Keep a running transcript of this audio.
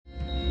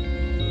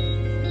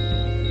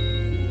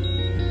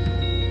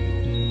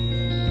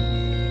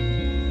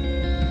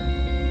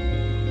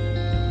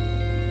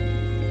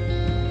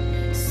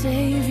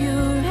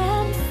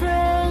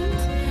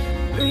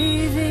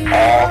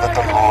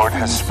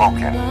has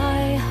spoken.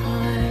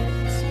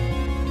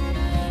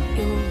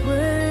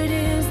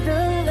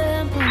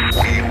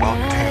 We will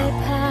do.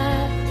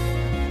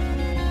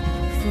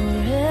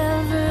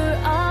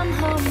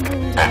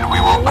 And we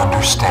will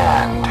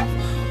understand.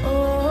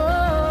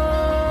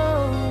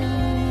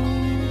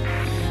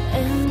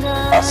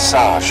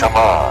 Asa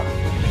Shama.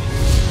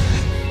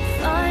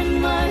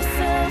 Find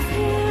myself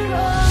here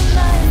on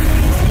my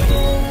knees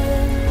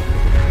again,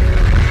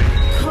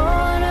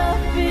 caught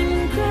up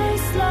in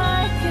grace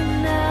like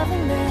an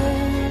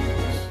avalanche.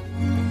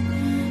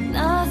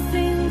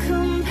 Nothing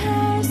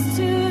compares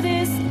to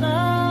this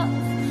love.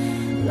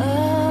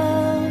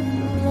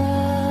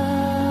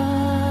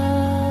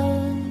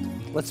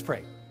 Let's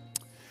pray.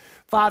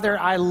 Father,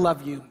 I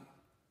love you,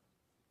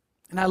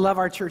 and I love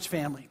our church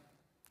family.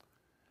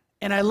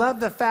 And I love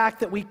the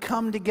fact that we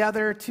come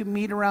together to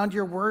meet around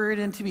your word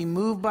and to be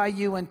moved by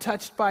you and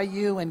touched by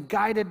you and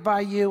guided by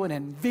you and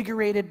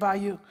invigorated by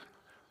you.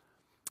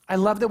 I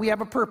love that we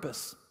have a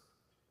purpose.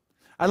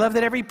 I love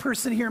that every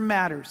person here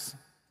matters.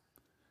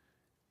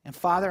 And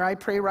Father, I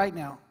pray right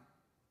now,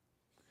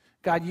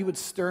 God, you would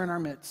stir in our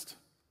midst.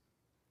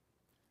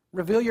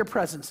 Reveal your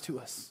presence to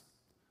us.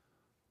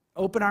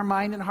 Open our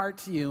mind and heart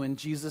to you in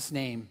Jesus'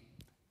 name.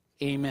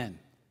 Amen.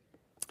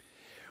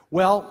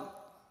 Well,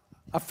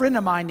 a friend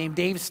of mine named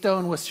Dave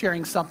Stone was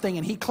sharing something,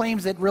 and he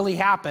claims it really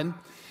happened,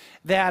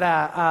 that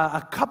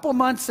a couple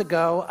months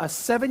ago, a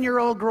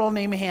 7-year-old girl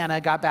named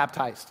Hannah got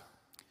baptized.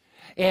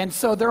 And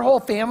so their whole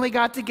family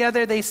got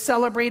together. They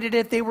celebrated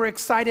it. They were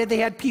excited. They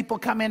had people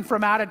come in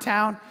from out of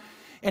town.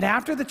 And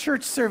after the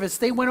church service,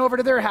 they went over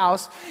to their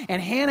house,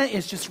 and Hannah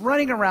is just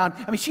running around.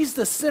 I mean, she's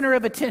the center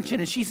of attention,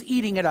 and she's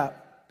eating it up.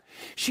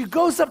 She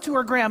goes up to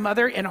her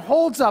grandmother and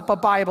holds up a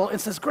Bible and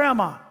says,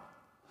 "Grandma,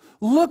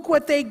 look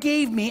what they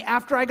gave me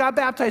after I got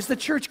baptized. The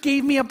church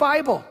gave me a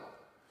Bible."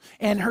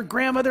 And her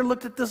grandmother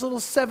looked at this little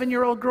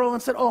 7-year-old girl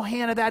and said, "Oh,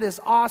 Hannah, that is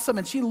awesome."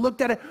 And she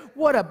looked at it.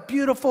 "What a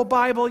beautiful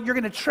Bible. You're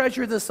going to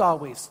treasure this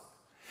always."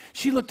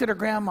 She looked at her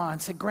grandma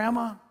and said,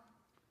 "Grandma,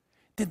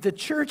 did the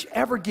church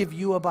ever give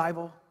you a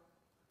Bible?"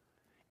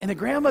 And the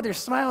grandmother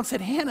smiled and said,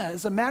 "Hannah,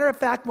 as a matter of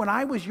fact, when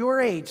I was your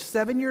age,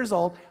 7 years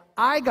old,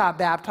 I got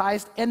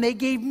baptized and they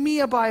gave me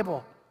a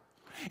Bible."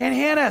 And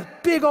Hannah,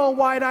 big old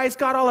wide eyes,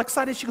 got all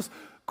excited. She goes,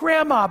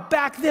 "Grandma,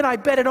 back then I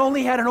bet it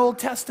only had an Old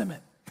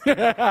Testament." You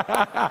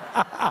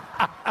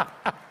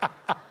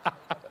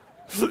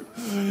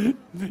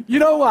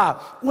know,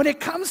 when it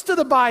comes to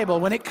the Bible,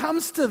 when it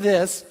comes to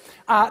this,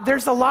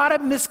 there's a lot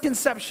of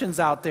misconceptions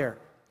out there.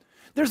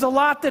 There's a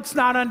lot that's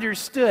not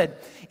understood.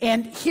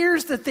 And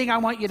here's the thing I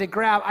want you to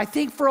grab. I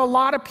think for a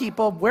lot of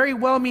people, very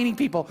well-meaning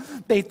people,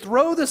 they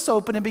throw this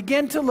open and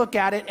begin to look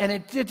at it, and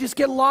it just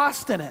get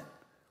lost in it.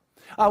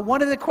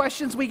 One of the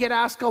questions we get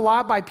asked a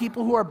lot by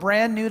people who are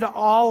brand new to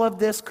all of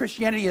this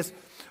Christianity is,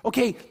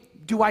 okay,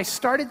 do I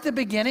start at the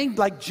beginning,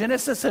 like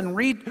Genesis, and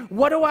read?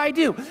 What do I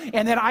do?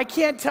 And then I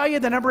can't tell you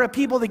the number of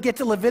people that get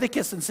to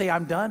Leviticus and say,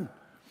 "I'm done."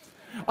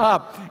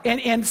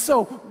 And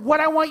so what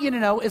I want you to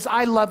know is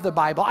I love the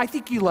Bible. I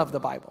think you love the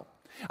Bible.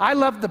 I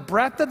love the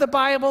breadth of the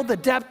Bible, the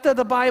depth of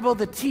the Bible,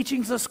 the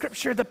teachings of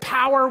Scripture, the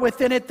power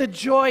within it, the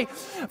joy.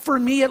 For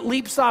me, it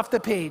leaps off the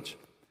page.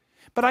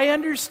 But I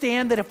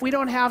understand that if we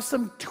don't have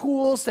some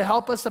tools to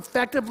help us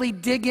effectively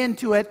dig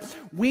into it,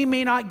 we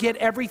may not get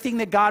everything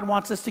that God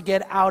wants us to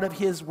get out of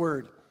His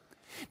Word.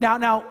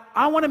 Now,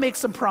 I want to make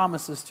some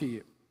promises to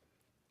you.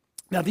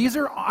 Now, these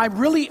are, I've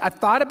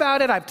thought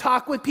about it. I've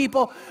talked with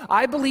people.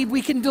 I believe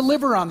we can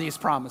deliver on these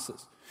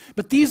promises.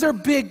 But these are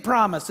big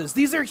promises.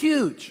 These are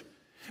huge.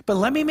 But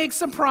let me make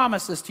some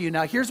promises to you.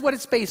 Now, here's what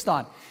it's based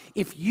on.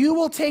 If you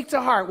will take to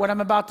heart what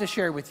I'm about to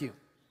share with you,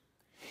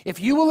 if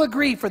you will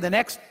agree for the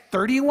next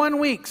 31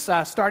 weeks,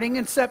 starting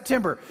in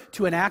September,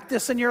 to enact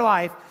this in your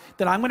life,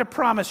 then I'm going to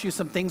promise you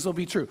some things will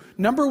be true.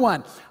 Number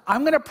one,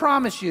 I'm going to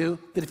promise you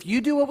that if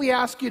you do what we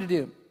ask you to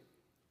do,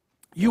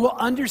 you will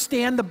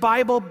understand the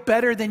Bible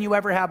better than you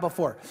ever have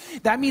before.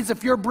 That means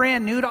if you're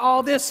brand new to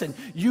all this and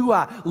you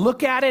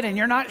look at it and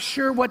you're not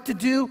sure what to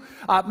do.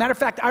 Matter of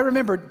fact, I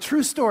remember,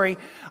 true story,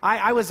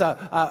 I was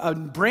a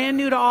brand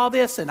new to all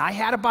this, and I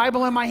had a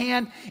Bible in my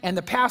hand, and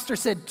the pastor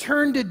said,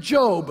 "Turn to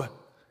Job,"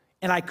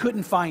 and I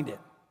couldn't find it.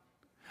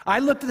 I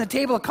looked in the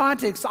table of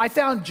contents, I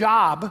found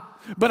job,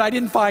 but I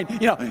didn't find,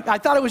 I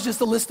thought it was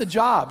just a list of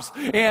jobs.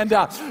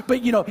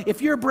 But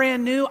if you're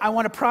brand new, I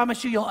want to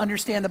promise you'll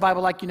understand the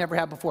Bible like you never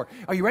have before.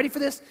 Are you ready for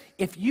this?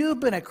 If you've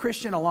been a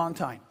Christian a long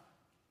time,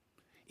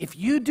 if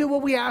you do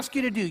what we ask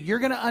you to do, you're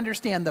going to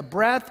understand the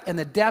breadth and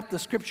the depth of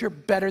Scripture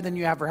better than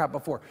you ever have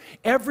before.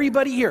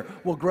 Everybody here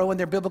will grow in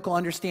their biblical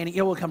understanding.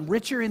 It will become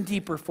richer and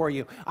deeper for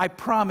you. I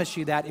promise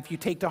you that if you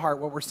take to heart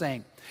what we're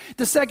saying.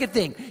 The second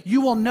thing, you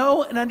will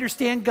know and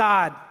understand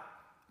God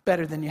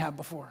better than you have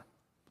before.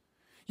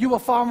 You will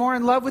fall more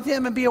in love with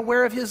Him and be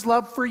aware of His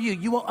love for you.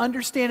 You will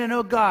understand and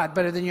know God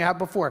better than you have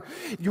before.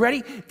 You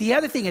ready? The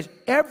other thing is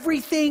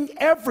everything,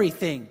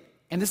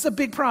 and this is a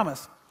big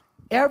promise,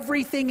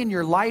 everything in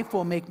your life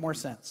will make more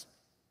sense.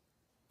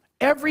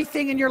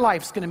 Everything in your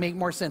life is going to make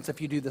more sense if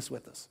you do this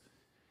with us.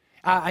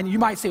 And you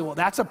might say, well,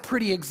 that's a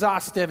pretty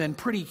exhaustive and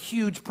pretty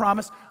huge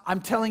promise.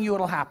 I'm telling you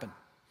it'll happen.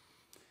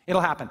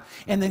 It'll happen.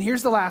 And then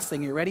here's the last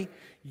thing. You ready?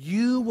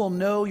 You will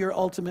know your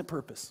ultimate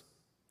purpose.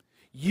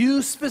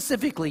 You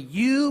specifically,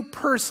 you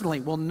personally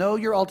will know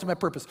your ultimate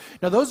purpose.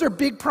 Now, those are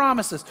big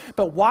promises,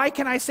 but why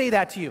can I say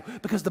that to you?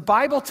 Because the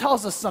Bible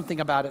tells us something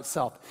about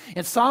itself.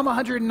 In Psalm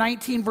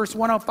 119, verse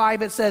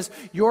 105, it says,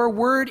 your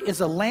word is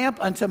a lamp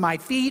unto my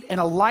feet and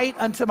a light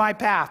unto my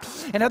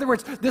path. In other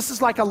words, this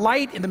is like a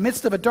light in the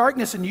midst of a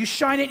darkness, and you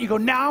shine it, and you go,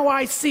 now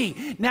I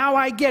see, now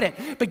I get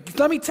it. But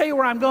let me tell you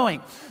where I'm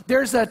going.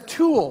 There's a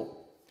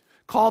tool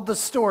called the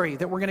story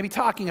that we're going to be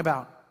talking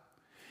about.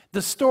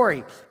 The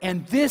story.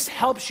 And this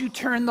helps you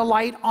turn the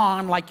light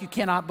on like you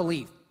cannot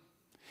believe.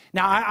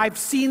 Now, I've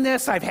seen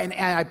this.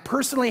 I'm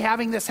personally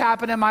having this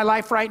happen in my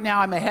life right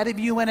now. I'm ahead of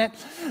you in it.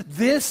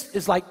 This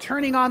is like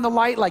turning on the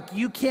light like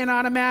you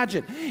cannot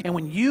imagine. And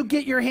when you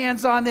get your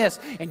hands on this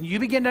and you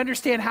begin to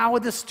understand how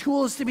this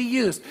tool is to be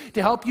used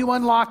to help you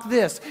unlock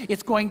this,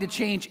 it's going to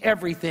change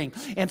everything.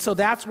 And so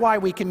that's why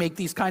we can make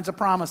these kinds of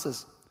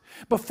promises.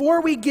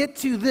 Before we get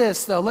to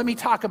this, though, let me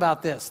talk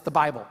about this, the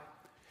Bible.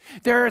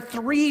 There are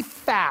 3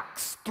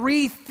 facts,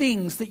 3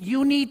 things that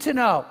you need to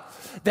know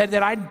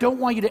that I don't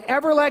want you to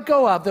ever let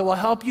go of that will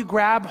help you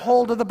grab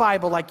hold of the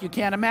Bible like you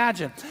can't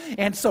imagine.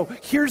 And so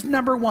here's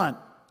number 1.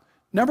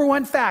 Number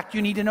 1 fact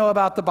you need to know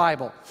about the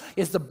Bible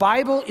is the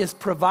Bible is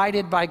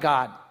provided by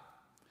God.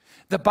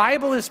 The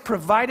Bible is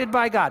provided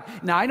by God.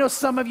 Now, I know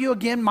some of you,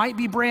 again, might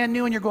be brand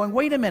new and you're going,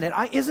 wait a minute,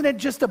 isn't it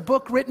just a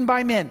book written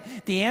by men?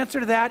 The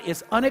answer to that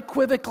is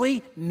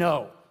unequivocally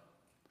no.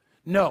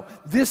 No,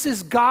 this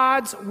is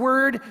God's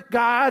word,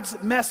 God's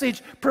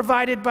message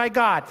provided by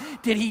God.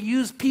 Did he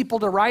use people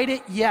to write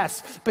it?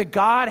 Yes, but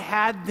God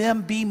had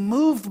them be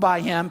moved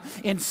by him,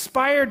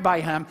 inspired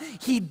by him.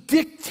 He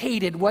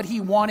dictated what he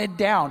wanted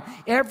down,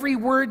 every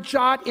word,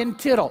 jot, and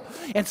tittle.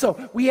 And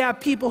so we have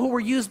people who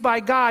were used by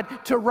God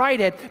to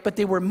write it, but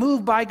they were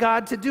moved by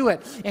God to do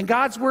it. And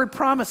God's word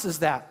promises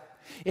that.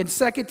 In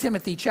 2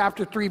 Timothy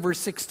chapter 3, verse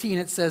 16,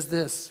 it says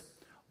this,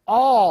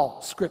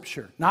 all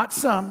scripture, not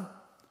some,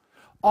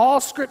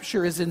 all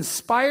scripture is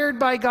inspired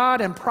by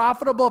God and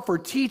profitable for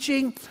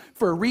teaching,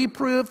 for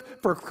reproof,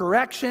 for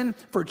correction,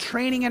 for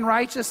training in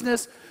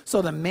righteousness,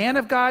 so the man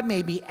of God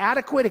may be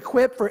adequate,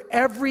 equipped for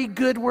every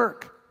good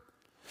work.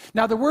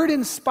 Now, the word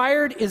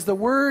inspired is the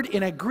word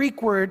in a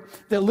Greek word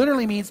that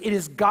literally means it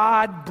is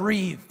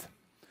God-breathed.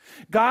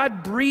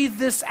 God breathed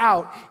this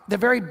out. The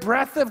very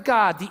breath of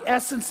God, the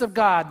essence of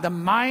God, the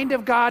mind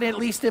of God, at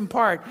least in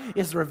part,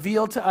 is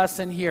revealed to us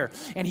in here.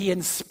 And he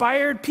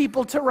inspired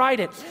people to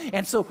write it.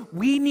 And so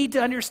we need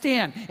to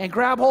understand and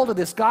grab hold of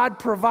this. God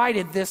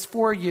provided this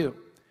for you.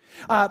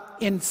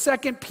 In 2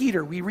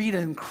 Peter, we read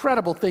an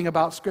incredible thing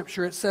about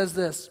Scripture. It says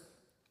this,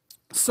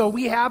 so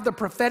we have the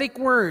prophetic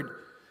word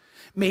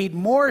made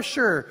more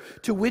sure,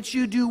 to which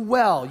you do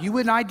well, you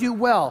and I do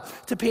well,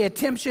 to pay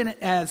attention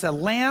as a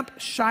lamp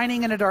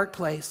shining in a dark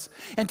place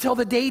until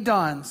the day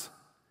dawns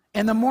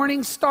and the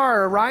morning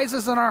star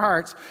arises in our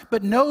hearts.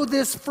 But know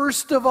this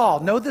first of all,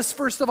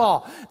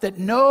 that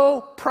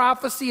no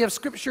prophecy of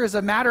Scripture is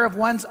a matter of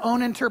one's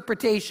own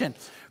interpretation.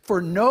 For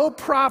no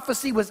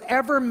prophecy was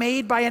ever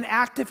made by an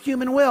act of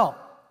human will,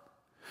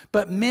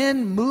 but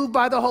men moved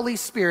by the Holy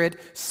Spirit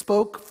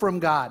spoke from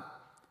God.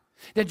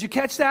 Did you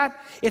catch that?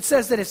 It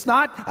says that it's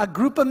not a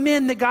group of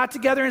men that got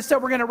together and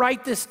said, we're going to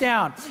write this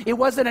down. It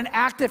wasn't an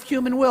act of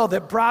human will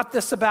that brought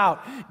this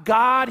about.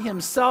 God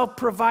himself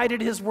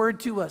provided his word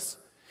to us.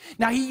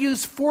 Now, he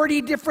used 40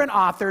 different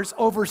authors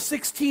over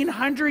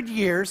 1,600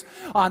 years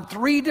on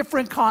 3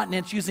 different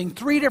continents using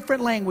 3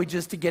 different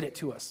languages to get it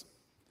to us.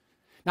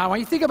 Now, I want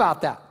you to think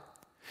about that.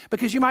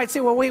 Because you might say,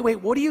 well, wait,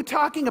 what are you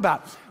talking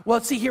about? Well,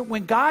 see here,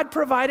 when God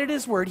provided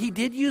his word, he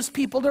did use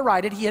people to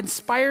write it. He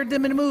inspired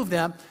them and moved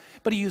them.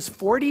 But he used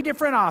 40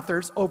 different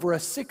authors over a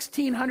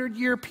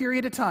 1,600-year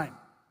period of time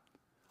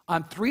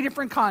on 3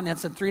 different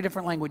continents and 3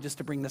 different languages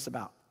to bring this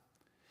about.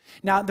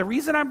 Now, the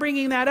reason I'm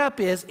bringing that up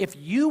is if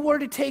you were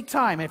to take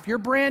time, if you're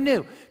brand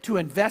new, to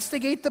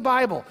investigate the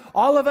Bible,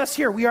 all of us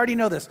here, we already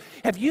know this.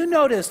 Have you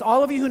noticed,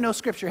 all of you who know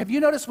Scripture, have you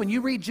noticed when you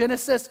read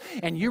Genesis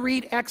and you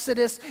read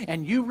Exodus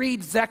and you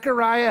read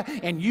Zechariah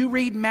and you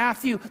read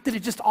Matthew, that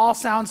it just all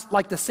sounds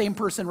like the same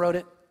person wrote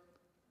it?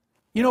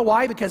 You know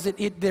why? Because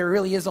there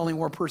really is only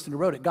one person who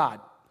wrote it, God.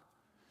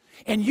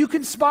 And you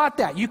can spot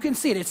that. You can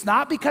see it. It's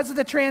not because of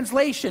the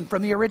translation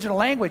from the original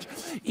language.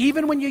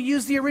 Even when you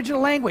use the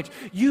original language,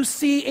 you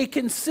see a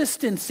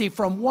consistency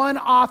from one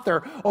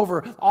author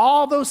over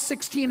all those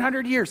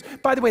 1,600 years.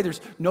 By the way,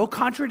 there's no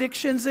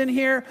contradictions in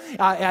here.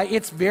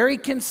 It's very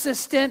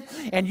consistent.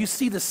 And you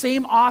see the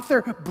same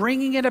author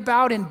bringing it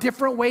about in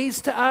different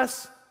ways to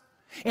us.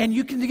 And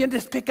you can begin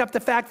to pick up the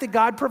fact that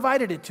God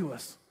provided it to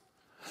us.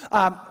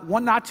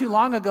 Not too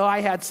long ago, I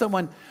had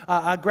someone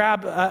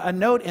grab a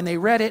note and they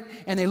read it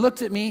and they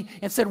looked at me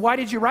and said, why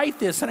did you write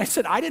this? And I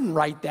said, I didn't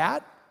write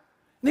that.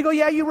 And they go,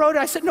 yeah, you wrote it.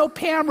 I said, no,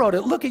 Pam wrote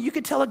it. Look, you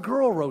could tell a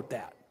girl wrote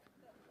that.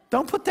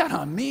 Don't put that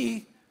on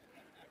me.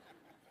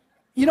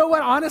 You know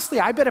what? Honestly,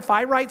 I bet if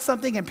I write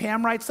something and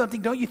Pam writes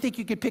something, don't you think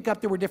you could pick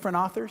up there were different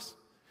authors?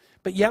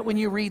 But yet when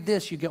you read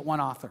this, you get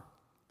one author.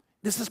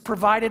 This is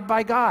provided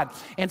by God.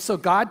 And so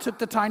God took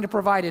the time to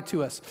provide it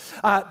to us.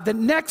 The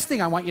next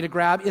thing I want you to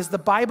grab is the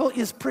Bible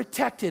is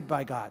protected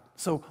by God.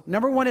 So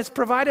number one, it's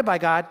provided by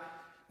God.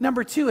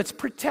 Number two, it's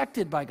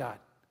protected by God.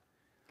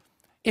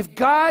 If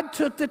God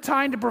took the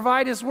time to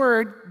provide his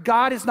word,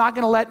 God is not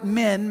going to let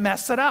men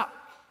mess it up.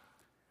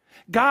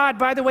 God,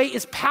 by the way,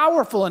 is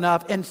powerful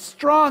enough and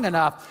strong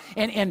enough,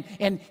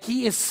 and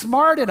he is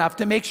smart enough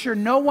to make sure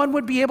no one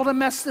would be able to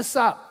mess this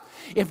up.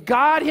 If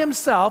God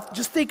himself,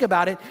 just think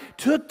about it,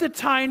 took the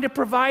time to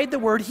provide the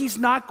word, he's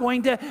not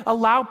going to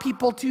allow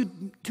people to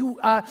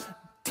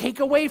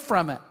take away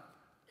from it.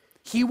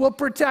 He will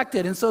protect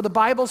it, and so the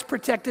Bible's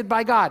protected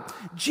by God.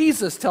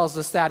 Jesus tells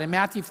us that in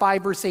Matthew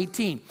 5, verse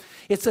 18.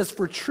 It says,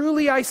 "For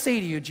truly I say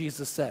to you,"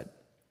 Jesus said,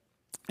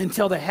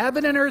 "until the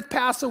heaven and earth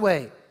pass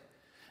away,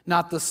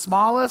 not the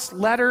smallest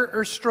letter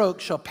or stroke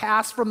shall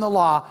pass from the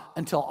law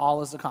until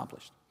all is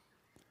accomplished."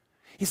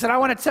 He said, I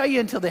want to tell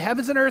you, until the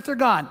heavens and earth are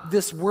gone,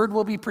 this word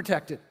will be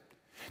protected.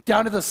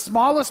 Down to the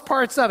smallest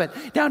parts of it,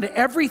 down to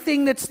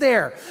everything that's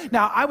there.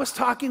 Now, I was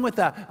talking with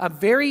a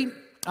very,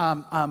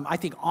 I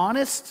think,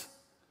 honest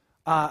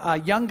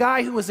a young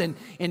guy who was in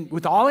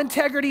with all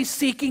integrity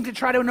seeking to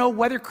try to know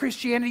whether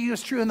Christianity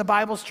is true and the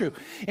Bible's true.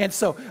 And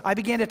so I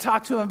began to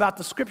talk to him about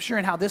the scripture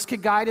and how this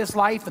could guide his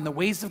life and the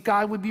ways of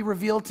God would be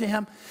revealed to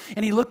him.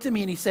 And he looked at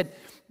me and he said,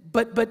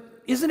 but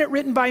isn't it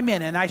written by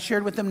men? And I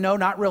shared with him, no,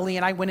 not really.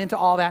 And I went into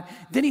all that.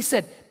 Then he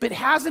said, but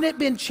hasn't it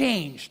been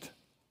changed?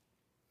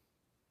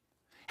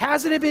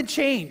 Hasn't it been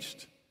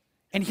changed?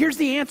 And here's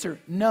the answer,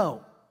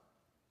 no.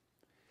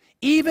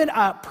 Even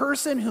a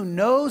person who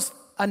knows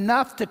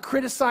enough to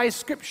criticize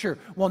Scripture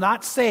will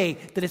not say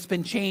that it's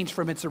been changed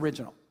from its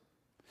original.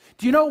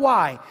 Do you know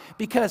why?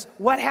 Because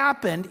what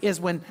happened is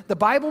when the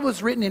Bible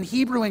was written in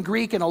Hebrew and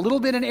Greek and a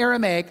little bit in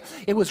Aramaic,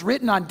 it was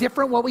written on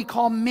different what we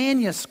call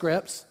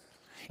manuscripts.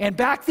 And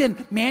back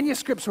then,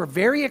 manuscripts were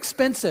very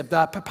expensive,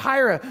 the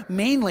papyri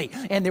mainly,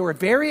 and they were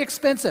very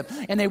expensive.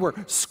 And they were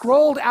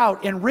scrolled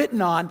out and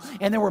written on,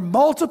 and there were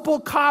multiple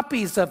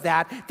copies of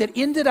that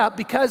ended up,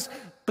 because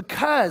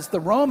the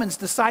Romans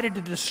decided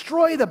to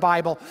destroy the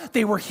Bible,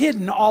 they were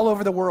hidden all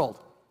over the world.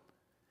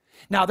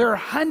 Now, there are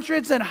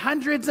hundreds and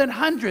hundreds and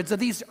hundreds of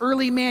these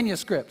early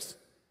manuscripts.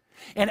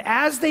 And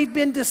as they've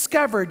been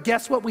discovered,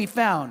 guess what we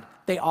found?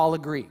 They all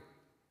agree.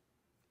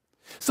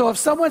 So if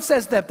someone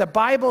says that the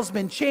Bible's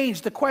been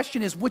changed, the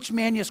question is which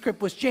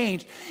manuscript was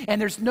changed, and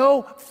there's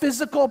no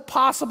physical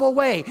possible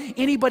way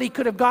anybody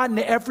could have gotten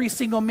to every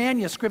single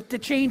manuscript to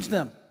change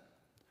them.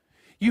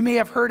 You may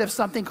have heard of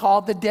something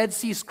called the Dead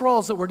Sea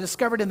Scrolls that were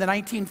discovered in the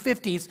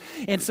 1950s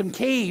in some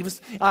caves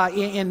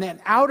in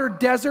an outer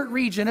desert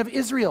region of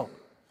Israel.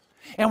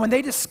 And when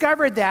they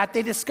discovered that,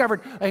 they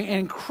discovered an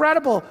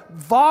incredible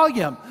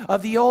volume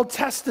of the Old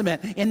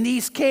Testament in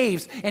these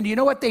caves. And you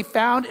know what they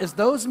found is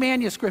those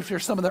manuscripts are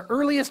some of the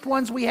earliest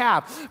ones we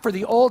have for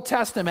the Old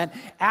Testament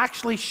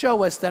actually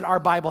show us that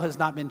our Bible has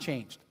not been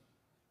changed.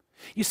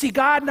 You see,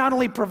 God not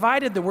only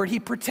provided the word, he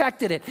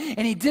protected it.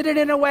 And he did it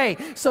in a way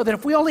so that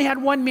if we only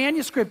had one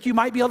manuscript, you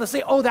might be able to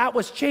say, oh, that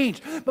was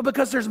changed. But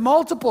because there's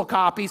multiple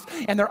copies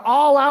and they're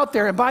all out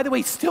there, and by the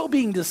way, still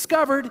being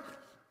discovered,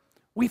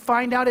 we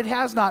find out it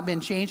has not been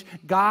changed.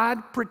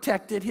 God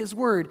protected his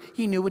word.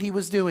 He knew what he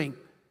was doing.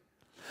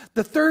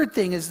 The third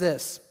thing is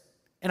this,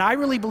 and I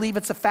really believe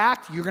it's a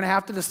fact. You're going to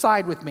have to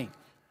decide with me.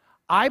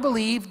 I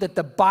believe that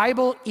the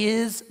Bible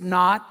is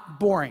not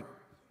boring.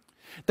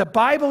 The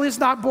Bible is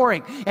not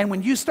boring. And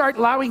when you start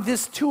allowing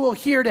this tool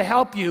here to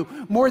help you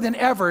more than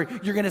ever,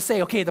 you're going to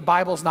say, okay, the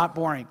Bible's not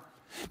boring.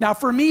 Now,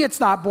 for me, it's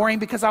not boring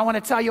because I want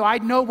to tell you, I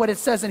know what it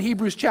says in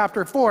Hebrews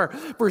chapter 4,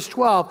 verse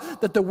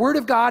 12, that the word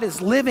of God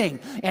is living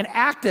and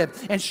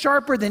active and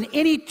sharper than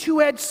any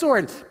two-edged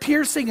sword,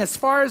 piercing as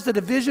far as the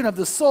division of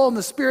the soul and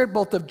the spirit,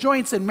 both of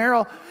joints and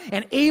marrow,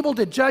 and able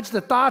to judge the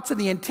thoughts and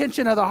the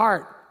intention of the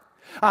heart.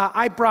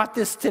 I brought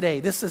this today.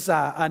 This is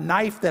a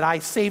knife that I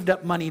saved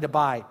up money to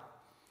buy.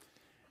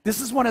 This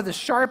is one of the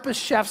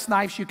sharpest chef's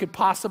knives you could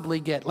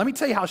possibly get. Let me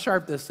tell you how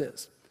sharp this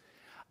is.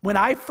 When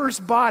I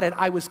first bought it,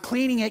 I was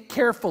cleaning it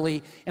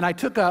carefully, and I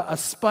took a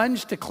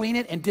sponge to clean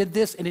it and did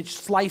this, and it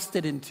sliced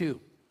it in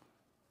two.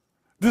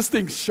 This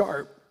thing's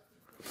sharp.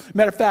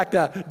 Matter of fact,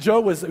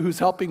 Joe, who's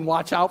helping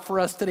watch out for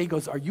us today,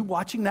 goes, are you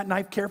watching that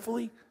knife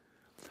carefully?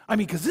 I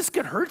mean, because this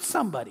could hurt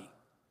somebody.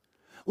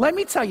 Let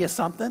me tell you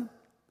something.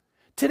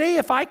 Today,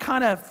 if I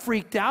kind of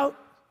freaked out,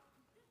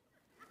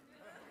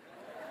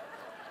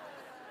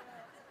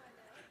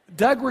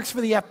 Doug works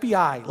for the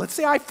FBI. Let's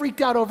say I freaked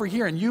out over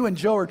here and you and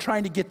Joe are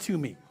trying to get to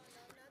me.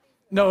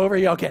 No, over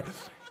here, okay.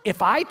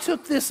 If I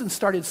took this and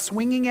started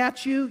swinging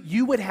at you,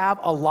 you would have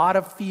a lot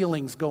of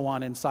feelings go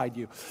on inside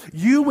you.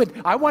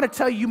 I want to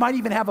tell you, you might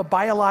even have a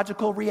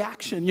biological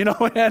reaction, you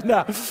know.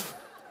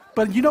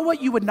 But you know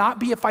what you would not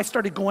be if I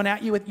started going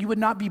at you? You would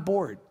not be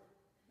bored,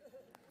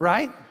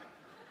 right?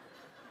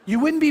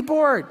 You wouldn't be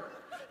bored.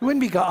 You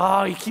wouldn't be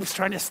oh, he keeps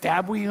trying to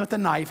stab me with a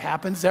knife.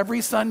 Happens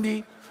every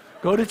Sunday.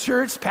 Go to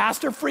church,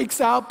 pastor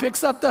freaks out,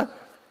 picks up the...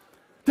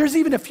 There's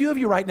even a few of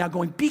you right now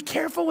going, be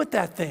careful with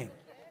that thing.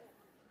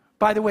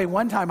 By the way,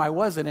 one time I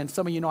wasn't, and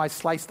some of you know I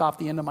sliced off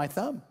the end of my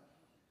thumb.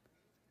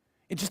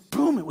 It just,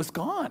 boom, it was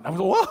gone. I was,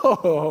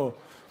 whoa.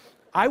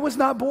 I was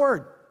not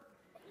bored.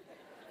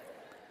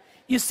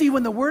 You see,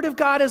 when the Word of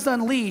God is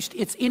unleashed,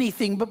 it's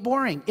anything but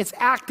boring. It's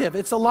active,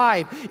 it's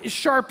alive, it's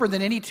sharper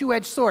than any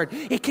two-edged sword.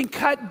 It can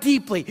cut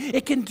deeply,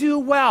 it can do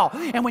well.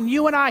 And when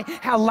you and I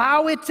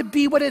allow it to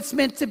be what it's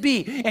meant to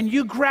be, and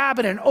you grab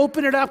it and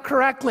open it up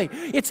correctly,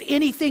 it's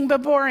anything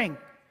but boring.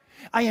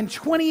 In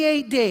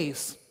 28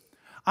 days,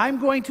 I'm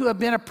going to have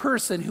been a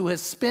person who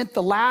has spent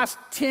the last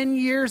 10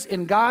 years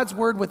in God's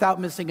Word without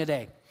missing a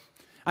day.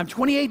 I'm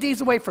 28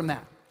 days away from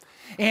that.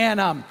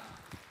 And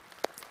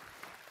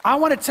I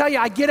want to tell you,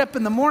 I get up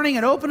in the morning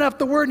and open up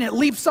the Word and it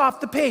leaps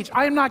off the page.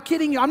 I am not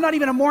kidding you. I'm not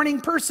even a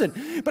morning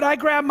person. But I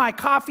grab my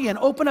coffee and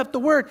open up the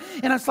Word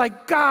and it's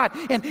like, God,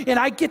 and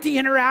I get to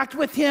interact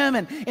with Him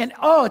and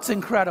oh, it's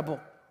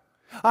incredible.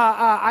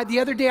 The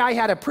other day I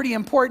had a pretty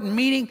important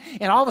meeting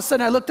and all of a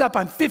sudden I looked up,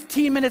 I'm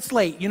 15 minutes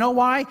late. You know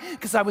why?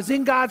 Because I was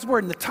in God's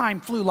Word and the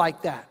time flew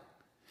like that.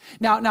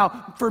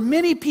 Now, for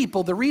many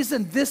people, the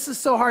reason this is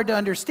so hard to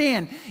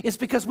understand is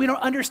because we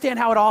don't understand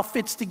how it all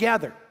fits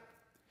together.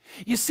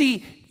 You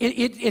see,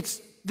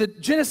 it's the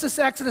Genesis,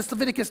 Exodus,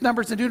 Leviticus,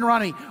 Numbers, and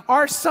Deuteronomy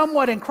are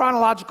somewhat in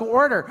chronological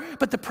order.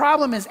 But the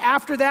problem is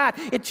after that,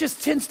 it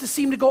just tends to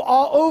seem to go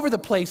all over the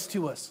place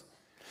to us.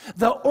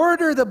 The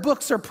order the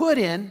books are put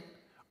in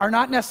are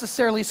not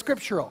necessarily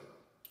scriptural.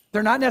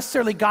 They're not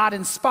necessarily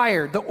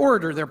God-inspired, the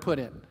order they're put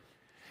in.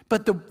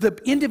 But the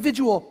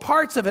individual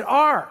parts of it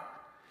are.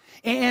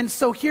 And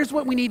so here's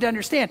what we need to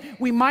understand.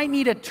 We might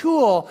need a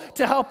tool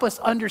to help us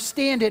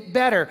understand it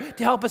better,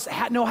 to help us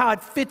know how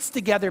it fits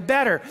together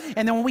better.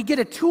 And then when we get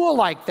a tool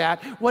like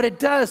that, what it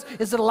does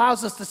is it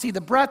allows us to see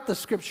the breadth of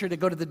Scripture, to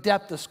go to the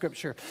depth of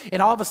Scripture.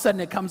 And all of a sudden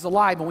it comes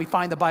alive when we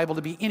find the Bible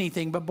to be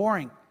anything but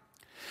boring.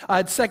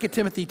 2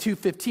 Timothy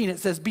 2:15, it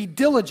says, be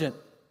diligent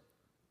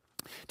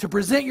to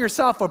present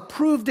yourself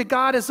approved to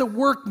God as a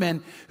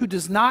workman who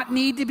does not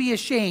need to be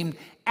ashamed,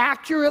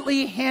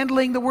 accurately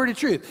handling the word of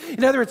truth.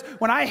 In other words,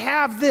 when I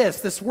have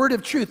this word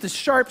of truth, this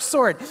sharp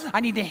sword, I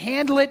need to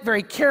handle it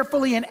very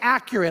carefully and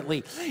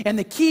accurately. And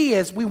the key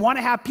is we want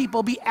to have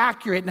people be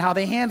accurate in how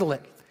they handle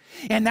it.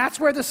 And that's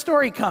where the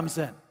story comes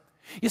in.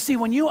 You see,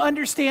 when you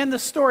understand the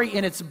story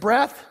in its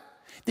breadth,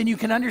 then you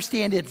can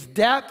understand its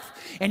depth,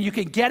 and you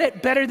can get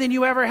it better than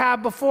you ever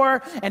have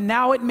before, and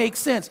now it makes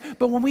sense.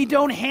 But when we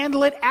don't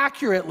handle it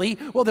accurately,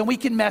 well, then we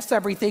can mess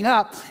everything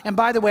up. And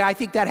by the way, I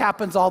think that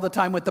happens all the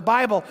time with the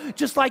Bible,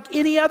 just like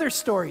any other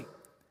story.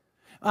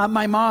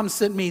 My mom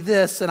sent me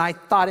this, and I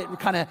thought it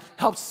kind of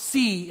helps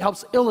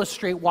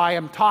illustrate why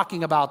I'm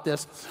talking about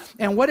this.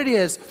 And what it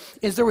is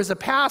there was a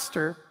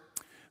pastor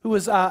who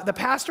was the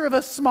pastor of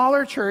a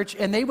smaller church,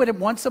 and they would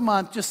once a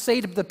month just say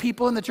to the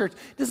people in the church,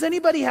 does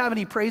anybody have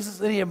any praises?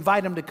 And he'd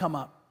invite them to come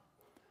up.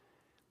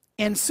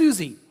 And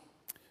Susie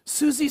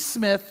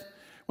Smith,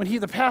 when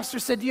the pastor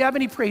said, do you have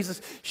any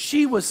praises?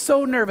 She was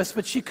so nervous,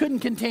 but she couldn't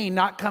contain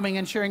not coming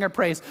and sharing her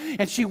praise.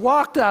 And she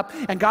walked up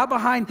and got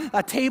behind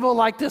a table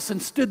like this and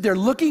stood there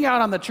looking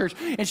out on the church.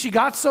 And she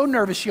got so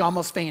nervous, she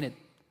almost fainted.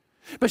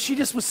 But she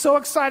just was so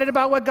excited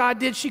about what God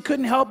did, she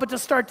couldn't help but to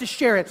start to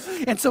share it.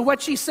 And so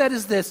what she said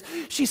is this.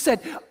 She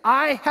said,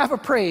 I have a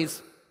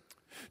praise.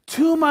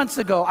 2 months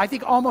ago, I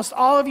think almost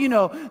all of you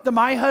know that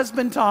my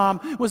husband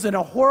Tom was in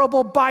a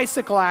horrible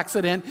bicycle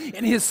accident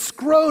and his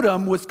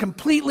scrotum was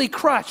completely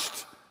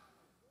crushed.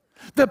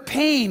 The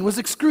pain was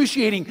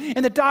excruciating,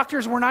 and the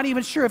doctors were not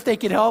even sure if they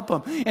could help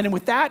him. And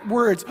with that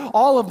words,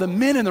 all of the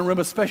men in the room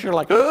especially are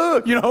like,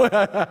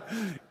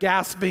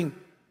 gasping.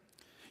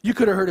 You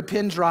could have heard a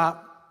pin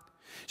drop.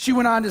 She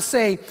went on to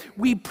say,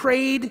 we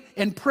prayed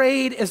and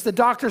prayed as the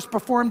doctors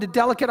performed a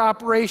delicate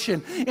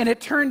operation, and it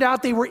turned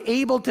out they were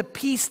able to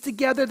piece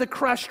together the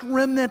crushed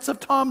remnants of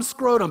Tom's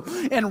scrotum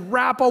and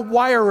wrap a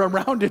wire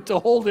around it to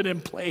hold it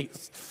in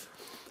place.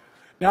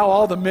 Now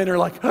all the men are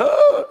like,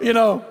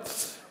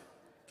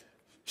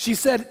 She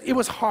said it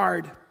was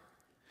hard.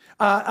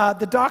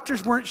 The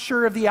doctors weren't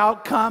sure of the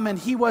outcome, and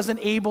he wasn't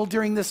able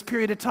during this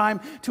period of time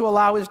to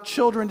allow his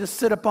children to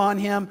sit upon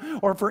him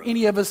or for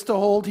any of us to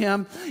hold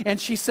him. And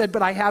she said,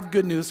 but I have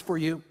good news for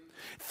you.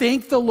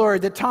 Thank the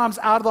Lord that Tom's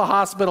out of the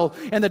hospital,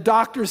 and the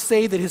doctors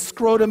say that his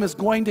scrotum is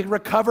going to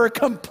recover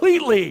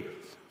completely.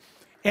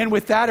 And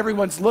with that,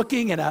 everyone's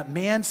looking, and a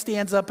man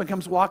stands up and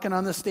comes walking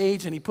on the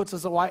stage, and he puts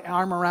his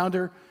arm around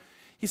her.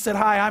 He said,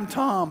 hi, I'm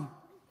Tom,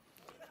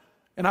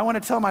 and I want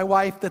to tell my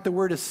wife that the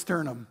word is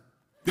sternum.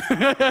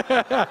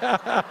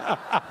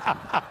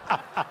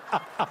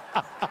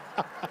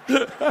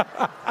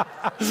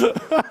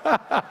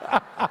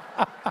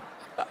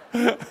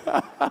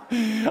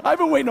 I've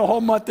been waiting a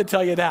whole month to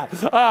tell you that.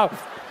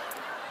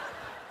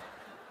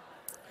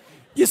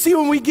 You see,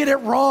 when we get it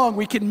wrong,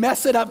 we can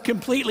mess it up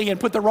completely and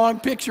put the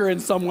wrong picture in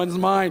someone's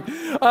mind.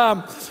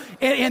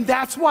 And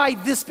that's why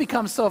this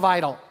becomes so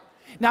vital.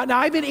 Now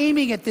I've been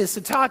aiming at this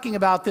and talking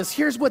about this.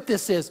 Here's what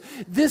this is.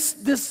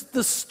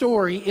 The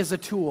story is a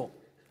tool.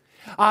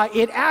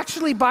 It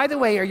actually, by the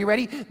way, are you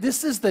ready?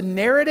 This is the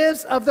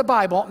narratives of the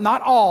Bible,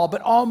 not all,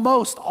 but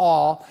almost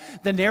all,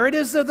 the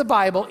narratives of the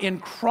Bible in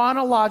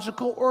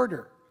chronological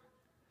order.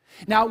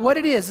 Now, what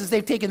it is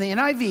they've taken the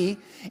NIV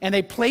and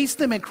they placed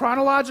them in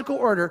chronological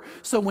order.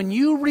 So when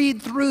you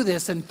read through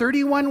this in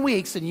 31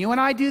 weeks, and you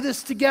and I do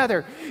this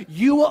together,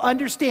 you will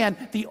understand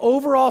the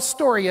overall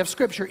story of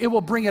Scripture. It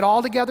will bring it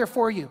all together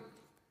for you.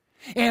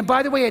 And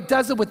by the way, it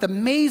does it with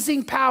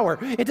amazing power.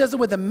 It does it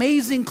with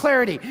amazing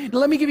clarity.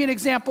 Let me give you an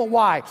example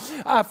why.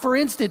 For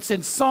instance,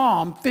 in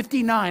Psalm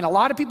 59, a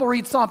lot of people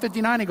read Psalm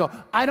 59 and go,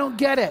 I don't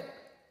get it.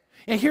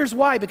 And here's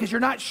why, because you're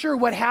not sure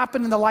what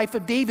happened in the life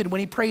of David when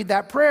he prayed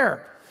that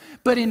prayer.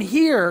 But in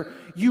here,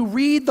 you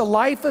read the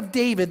life of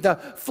David, the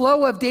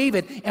flow of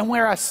David, and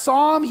where a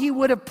psalm he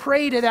would have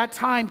prayed at that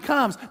time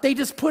comes, they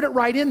just put it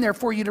right in there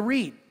for you to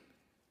read.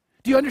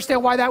 Do you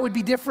understand why that would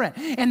be different?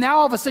 And now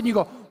all of a sudden you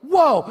go,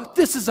 whoa,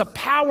 this is a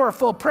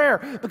powerful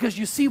prayer, because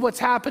you see what's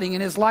happening in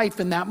his life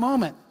in that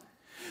moment.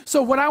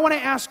 So what I want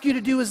to ask you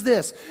to do is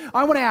this.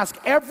 I want to ask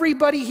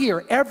everybody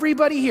here,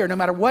 no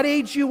matter what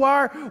age you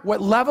are, what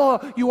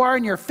level you are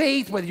in your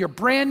faith, whether you're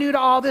brand new to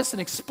all this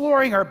and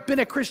exploring or been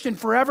a Christian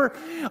forever,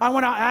 I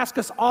want to ask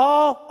us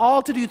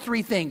all to do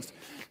three things.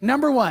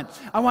 Number one,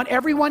 I want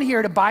everyone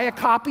here to buy a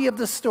copy of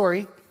the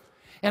story.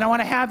 And I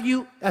want to have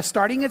you,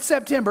 starting in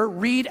September,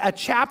 read a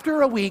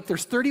chapter a week.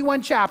 There's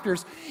 31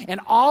 chapters, and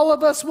all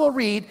of us will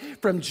read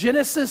from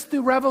Genesis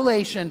through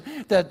Revelation,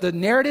 the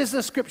narratives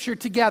of Scripture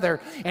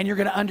together, and you're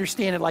going to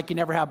understand it like you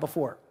never have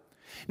before.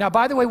 Now,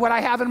 by the way, what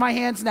I have in my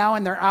hands now,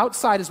 and they're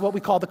outside, is what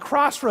we call the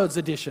Crossroads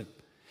Edition.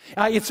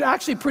 It's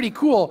actually pretty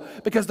cool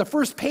because the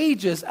first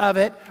pages of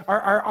it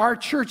are our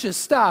church's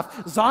stuff.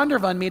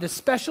 Zondervan made a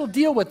special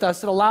deal with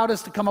us that allowed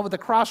us to come up with the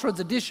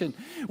Crossroads Edition,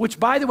 which,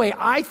 by the way,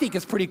 I think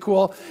is pretty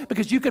cool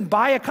because you can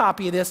buy a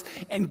copy of this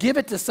and give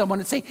it to someone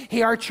and say,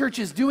 hey, our church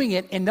is doing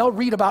it, and they'll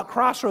read about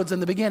Crossroads in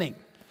the beginning.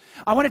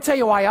 I want to tell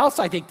you why else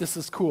I think this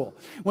is cool.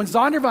 When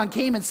Zondervan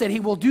came and said he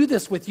will do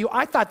this with you,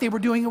 I thought they were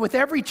doing it with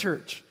every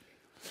church.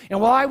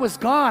 And while I was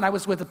gone, I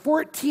was with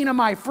 14 of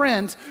my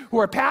friends who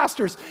are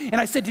pastors, and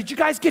I said, did you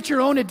guys get your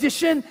own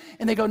edition?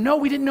 And they go, no,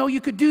 we didn't know you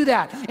could do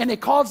that. And they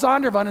called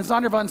Zondervan, and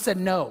Zondervan said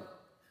no.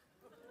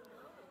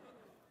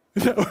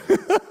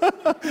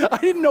 I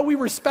didn't know we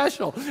were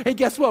special. Hey,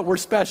 guess what? We're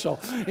special.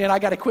 And I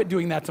got to quit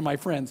doing that to my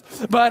friends.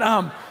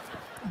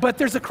 But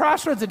there's a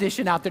Crossroads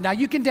edition out there. Now,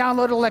 you can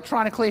download it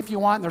electronically if you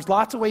want. And there's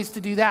lots of ways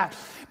to do that.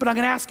 But I'm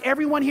going to ask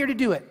everyone here to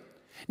do it.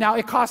 Now,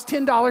 it costs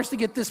 $10 to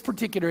get this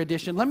particular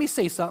edition. Let me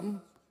say something.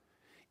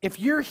 If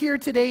you're here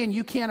today and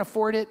you can't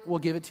afford it, we'll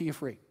give it to you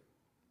free.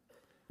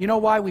 You know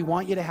why? We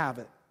want you to have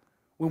it.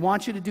 We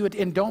want you to do it.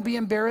 And don't be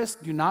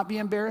embarrassed. Do not be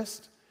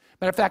embarrassed.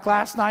 Matter of fact,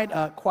 last night,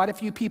 quite a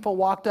few people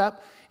walked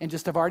up and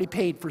just have already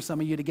paid for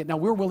some of you to get. Now,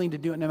 we're willing to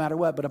do it no matter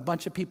what, but a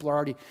bunch of people are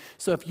already.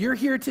 So if you're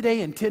here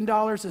today and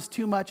 $10 is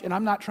too much, and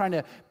I'm not trying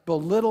to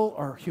belittle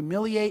or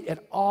humiliate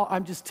at all,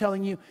 I'm just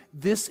telling you,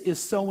 this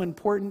is so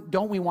important.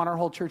 Don't we want our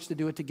whole church to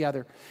do it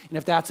together? And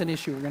if that's an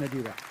issue, we're going to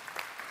do that.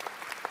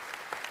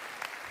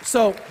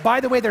 So,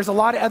 by the way, there's a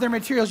lot of other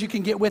materials you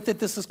can get with it.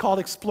 This is called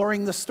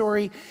Exploring the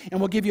Story,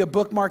 and we'll give you a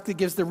bookmark that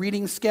gives the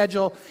reading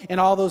schedule and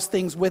all those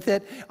things with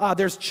it.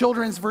 There's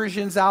children's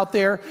versions out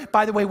there.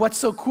 By the way, what's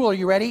so cool? Are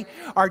you ready?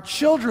 Our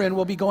children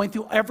will be going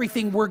through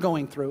everything we're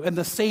going through at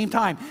the same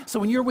time. So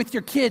when you're with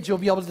your kids, you'll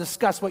be able to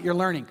discuss what you're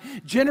learning.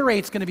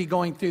 Generate's going to be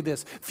going through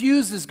this.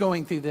 Fuse is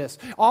going through this.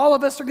 All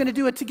of us are going to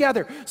do it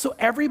together. So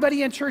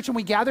everybody in church, when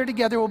we gather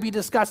together, will be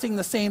discussing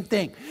the same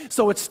thing.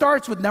 So it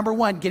starts with, number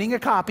one, getting a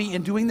copy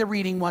and doing the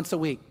reading once a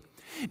week.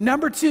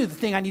 Number two, the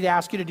thing I need to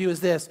ask you to do is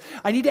this.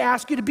 I need to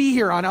ask you to be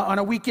here on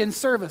a weekend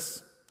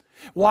service.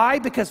 Why?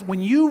 Because when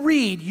you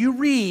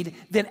read,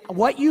 then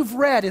what you've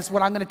read is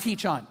what I'm going to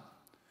teach on.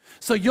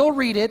 So you'll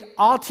read it,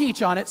 I'll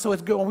teach on it. So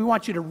it's good. We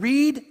want you to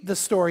read the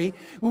story.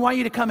 We want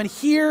you to come and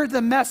hear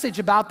the message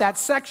about that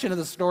section of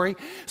the story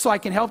so I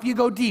can help you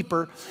go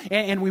deeper.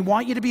 And we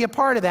want you to be a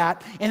part of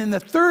that. And then the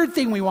third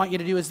thing we want you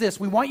to do is this.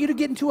 We want you to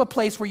get into a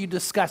place where you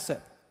discuss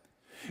it,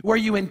 where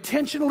you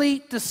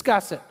intentionally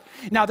discuss it.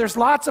 Now, there's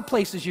lots of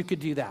places you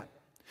could do that.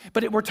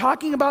 But we're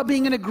talking about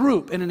being in a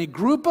group, and in a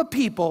group of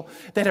people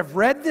that have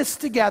read this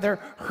together,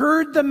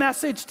 heard the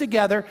message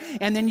together,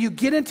 and then you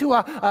get into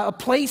a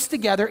place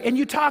together and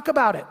you talk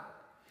about it.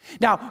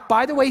 Now,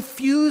 by the way,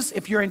 Fuse,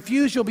 if you're in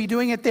Fuse, you'll be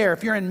doing it there.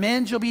 If you're in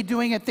men's, you'll be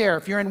doing it there.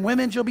 If you're in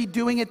women's, you'll be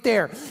doing it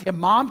there. If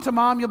mom to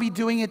mom, you'll be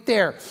doing it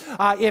there.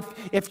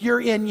 If you're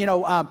in,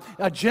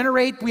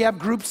 Generate, we have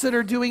groups that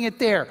are doing it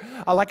there.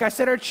 Like I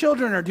said, our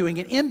children are doing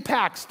it.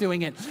 Impact's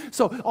doing it.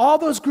 So all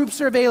those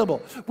groups are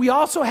available. We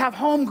also have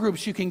home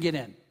groups you can get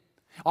in.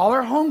 All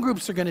our home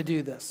groups are going to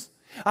do this.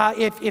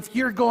 If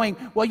you're going,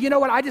 well, you know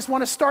what, I just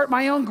want to start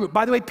my own group.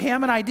 By the way,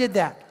 Pam and I did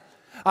that.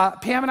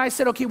 Pam and I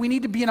said, okay, we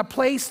need to be in a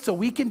place so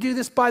we can do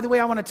this. By the way,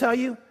 I want to tell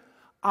you,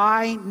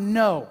 I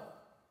know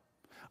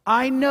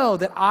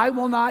that I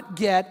will not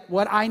get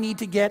what I need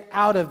to get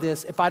out of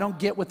this if I don't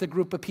get with a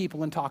group of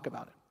people and talk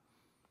about it.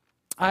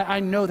 I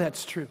know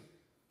that's true.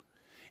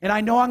 And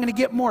I know I'm going to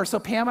get more. So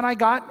Pam and I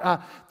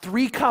got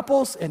 3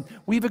 couples, and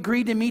we've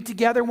agreed to meet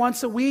together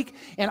once a week.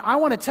 And I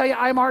want to tell you,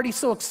 I'm already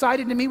so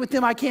excited to meet with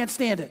them, I can't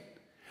stand it.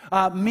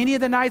 Many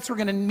of the nights we're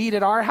going to meet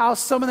at our house.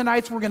 Some of the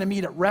nights we're going to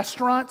meet at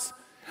restaurants.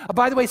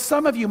 By the way,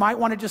 some of you might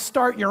want to just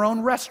start your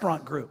own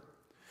restaurant group.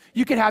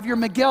 You could have your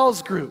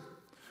Miguel's group,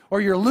 or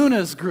your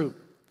Luna's group,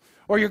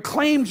 or your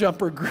Claim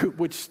Jumper group,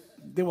 which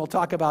then we'll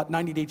talk about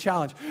 90-day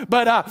challenge.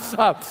 But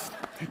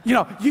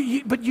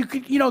but you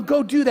could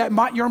go do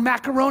that. Your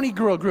Macaroni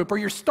Grill group or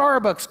your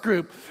Starbucks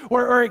group,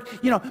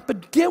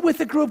 But get with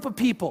a group of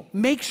people.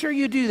 Make sure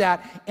you do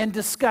that and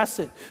discuss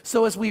it.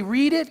 So as we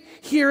read it,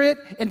 hear it,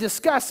 and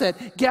discuss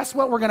it, guess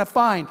what we're going to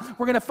find?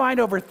 We're going to find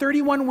over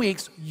 31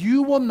 weeks,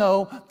 you will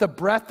know the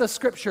breadth of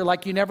Scripture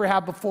like you never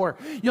have before.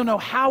 You'll know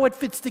how it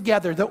fits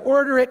together, the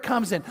order it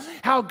comes in,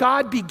 how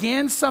God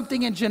began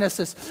something in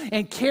Genesis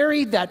and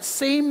carried that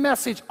same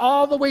message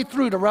all the way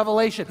through to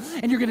Revelation.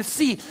 And you're going to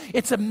see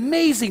it's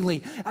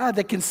amazingly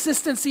the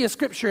consistency of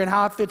Scripture and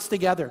how it fits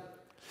together.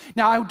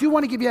 Now, I do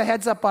want to give you a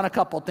heads up on a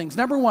couple things.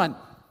 Number one,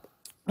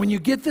 when you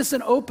get this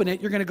and open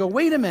it, you're going to go,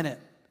 wait a minute.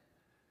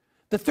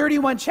 The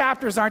 31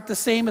 chapters aren't the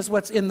same as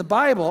what's in the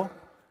Bible,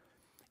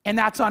 and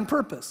that's on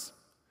purpose.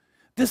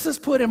 This is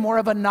put in more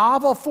of a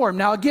novel form.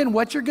 Now, again,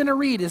 what you're going to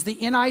read is the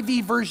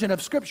NIV version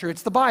of Scripture.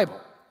 It's the Bible.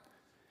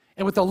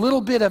 And with a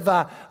little bit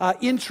of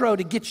intro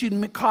to get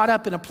you caught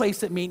up in a place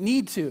that may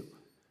need to.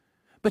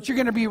 But you're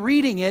going to be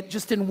reading it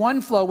just in one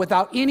flow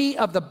without any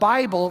of the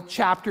Bible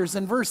chapters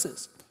and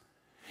verses.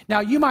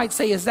 Now, you might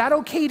say, is that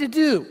okay to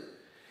do?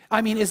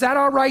 I mean, is that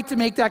all right to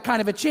make that kind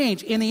of a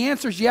change? And the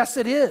answer is yes,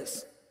 it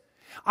is.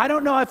 I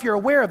don't know if you're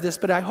aware of this,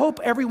 but I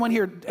hope everyone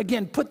here,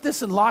 again, put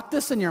this and lock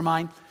this in your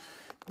mind.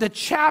 The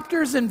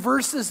chapters and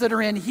verses that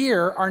are in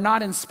here are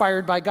not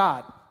inspired by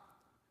God.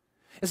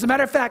 As a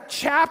matter of fact,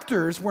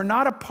 chapters were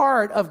not a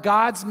part of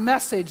God's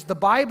message, the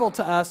Bible,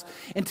 to us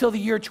until the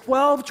year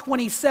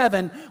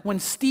 1227 when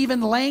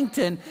Stephen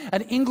Langton,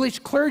 an English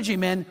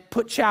clergyman,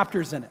 put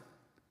chapters in it.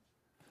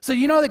 So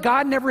you know that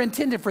God never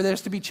intended for there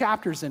to be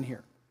chapters in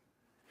here.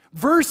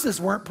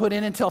 Verses weren't put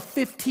in until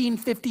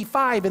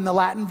 1555 in the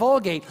Latin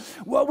Vulgate.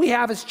 What we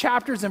have as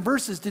chapters and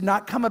verses did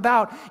not come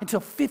about until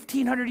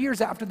 1,500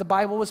 years after the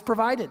Bible was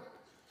provided.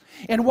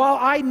 And while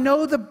I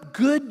know the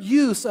good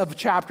use of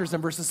chapters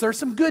and verses, there's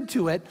some good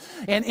to it.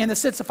 And in the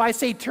sense, if I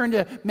say turn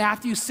to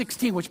Matthew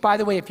 16, which, by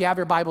the way, if you have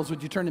your Bibles,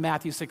 would you turn to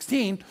Matthew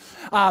 16?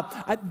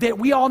 That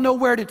we all know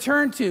where to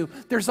turn to.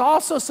 There's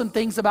also some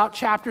things about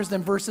chapters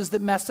and verses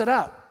that mess it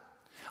up.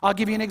 I'll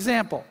give you an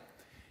example.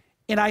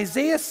 In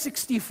Isaiah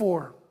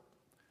 64,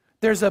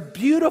 there's a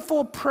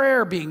beautiful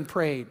prayer being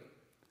prayed.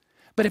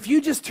 But if you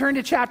just turn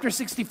to chapter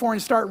 64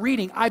 and start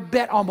reading, I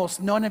bet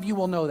almost none of you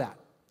will know that.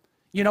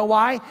 You know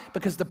why?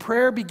 Because the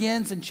prayer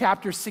begins in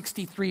chapter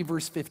 63,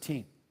 verse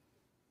 15.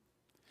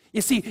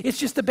 You see, it's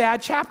just a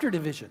bad chapter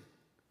division.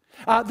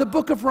 The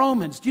book of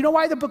Romans. Do you know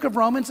why the book of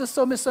Romans is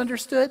so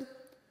misunderstood?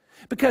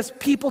 Because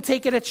people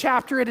take it a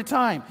chapter at a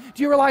time.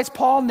 Do you realize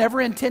Paul never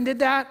intended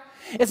that?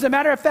 As a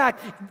matter of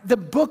fact, the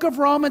book of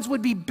Romans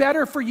would be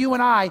better for you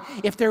and I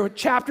if there were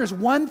chapters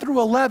 1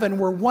 through 11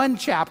 were one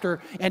chapter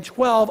and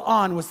 12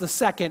 on was the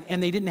second,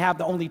 and they didn't have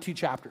the only 2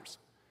 chapters.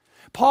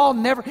 Paul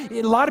never,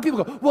 a lot of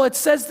people go, well, it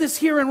says this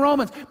here in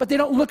Romans, but they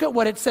don't look at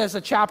what it says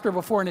a chapter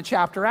before and a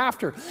chapter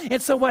after.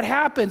 And so what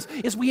happens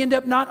is we end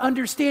up not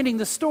understanding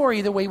the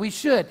story the way we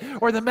should,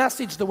 or the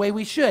message the way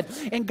we should.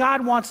 And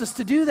God wants us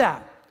to do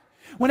that.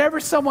 Whenever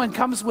someone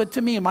comes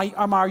to me,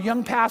 our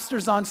young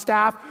pastors on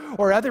staff,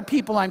 or other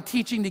people I'm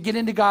teaching to get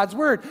into God's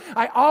Word,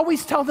 I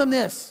always tell them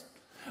this.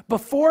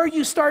 Before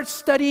you start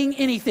studying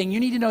anything, you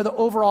need to know the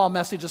overall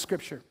message of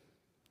Scripture.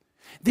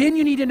 Then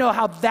you need to know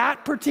how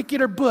that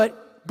particular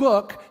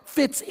book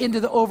fits into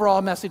the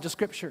overall message of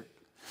Scripture.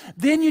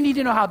 Then you need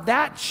to know how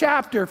that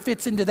chapter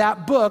fits into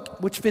that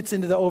book, which fits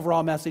into the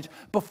overall message,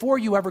 before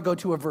you ever go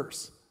to a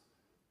verse.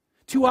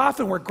 Too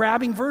often we're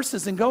grabbing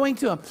verses and going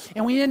to them,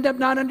 and we end up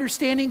not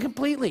understanding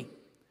completely.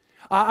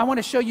 I want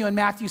to show you in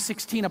Matthew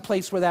 16 a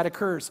place where that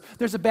occurs.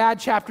 There's a bad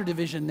chapter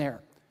division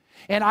there.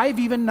 And I've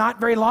even not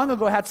very long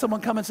ago had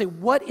someone come and say,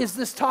 what is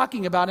this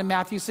talking about in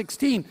Matthew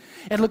 16?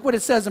 And look what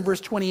it says in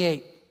verse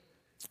 28.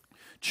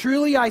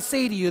 Truly I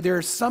say to you, there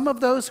are some of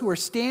those who are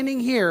standing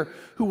here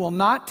who will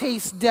not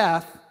taste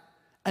death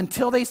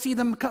until they see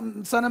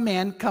the Son of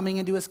Man coming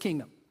into his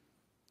kingdom.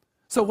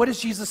 So what is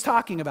Jesus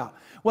talking about?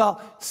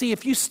 Well, see,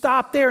 if you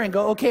stop there and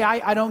go, okay,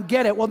 I don't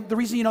get it. Well, the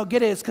reason you don't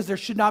get it is because there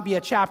should not be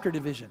a chapter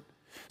division.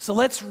 So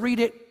let's read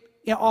it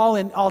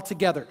all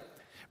together.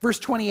 Verse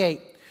 28.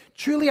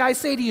 Truly I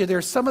say to you, there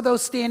are some of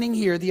those standing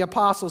here, the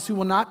apostles, who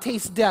will not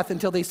taste death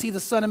until they see the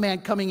Son of Man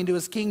coming into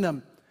his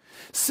kingdom.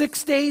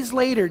 6 days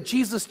later,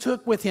 Jesus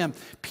took with him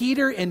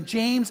Peter and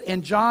James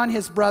and John,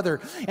 his brother,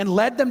 and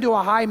led them to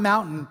a high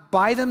mountain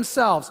by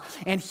themselves.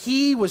 And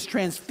he was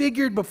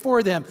transfigured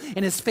before them,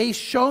 and his face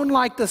shone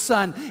like the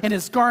sun, and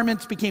his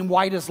garments became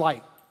white as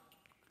light.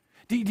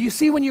 Do you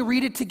see when you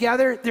read it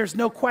together, there's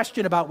no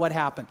question about what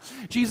happened.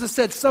 Jesus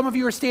said, some of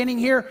you are standing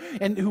here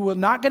and who are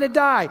not going to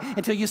die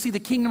until you see the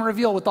kingdom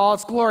revealed with all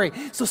its glory.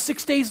 So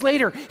 6 days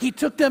later, he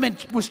took them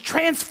and was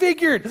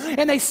transfigured,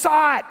 and they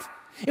saw it.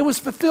 It was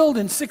fulfilled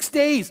in 6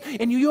 days,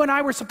 and you and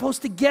I were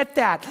supposed to get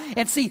that.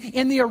 And see,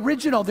 in the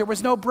original, there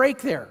was no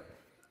break there.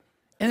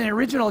 In the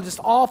original, it just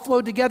all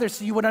flowed together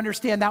so you would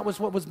understand that was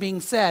what was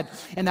being said,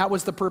 and that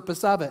was the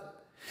purpose of it.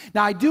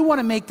 Now, I do want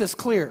to make this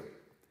clear.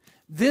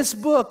 This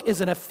book is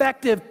an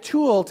effective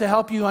tool to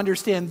help you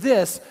understand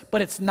this,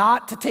 but it's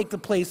not to take the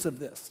place of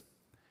this.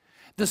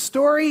 The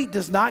story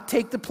does not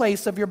take the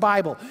place of your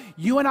Bible.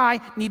 You and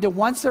I need to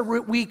once a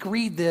week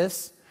read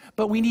this,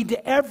 but we need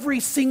to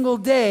every single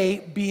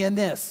day be in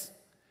this.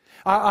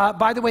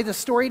 By the way, the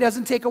story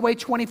doesn't take away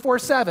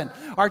 24/7.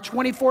 Our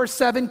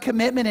 24/7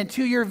 commitment and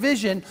 2-year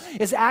vision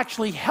is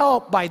actually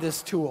helped by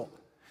this tool.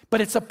 But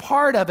it's a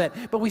part of it.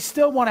 But we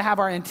still want to have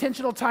our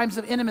intentional times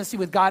of intimacy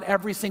with God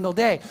every single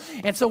day.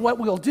 And so what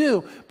we'll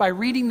do by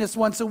reading this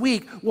once a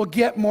week, we'll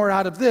get more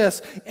out of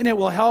this, and it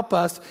will help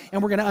us,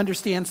 and we're going to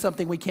understand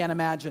something we can't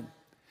imagine.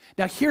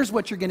 Now, here's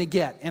what you're going to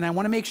get. And I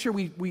want to make sure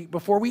we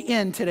before we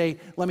end today,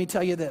 let me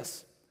tell you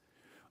this.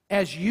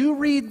 As you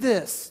read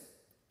this,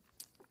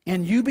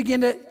 and you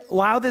begin to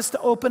allow this to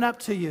open up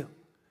to you,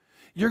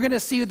 you're going to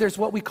see there's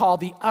what we call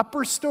the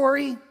upper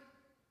story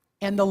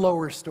and the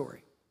lower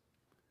story.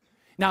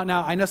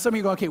 Now, I know some of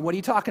you go, okay, what are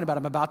you talking about?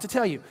 I'm about to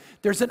tell you.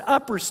 There's an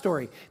upper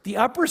story. The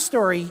upper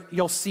story,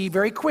 you'll see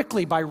very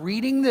quickly by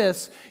reading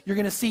this, you're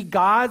going to see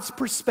God's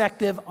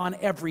perspective on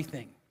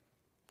everything.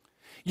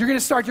 You're going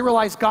to start to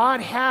realize God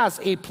has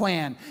a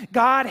plan.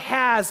 God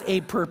has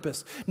a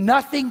purpose.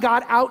 Nothing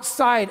got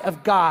outside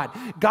of God.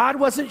 God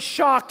wasn't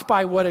shocked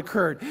by what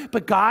occurred,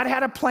 but God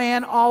had a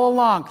plan all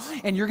along.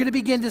 And you're going to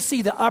begin to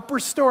see the upper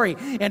story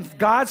and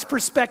God's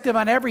perspective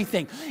on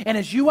everything. And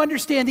as you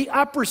understand the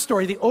upper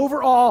story, the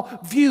overall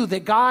view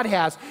that God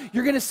has,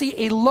 you're going to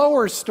see a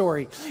lower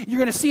story. You're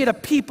going to see it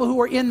of people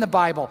who are in the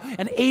Bible,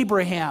 an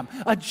Abraham,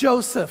 a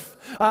Joseph,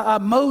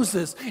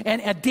 Moses,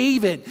 and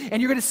David.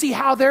 And you're going to see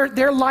how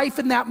their life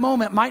in that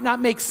moment might not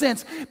make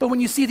sense, but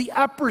when you see the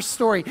upper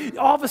story,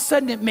 all of a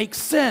sudden it makes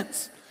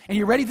sense. And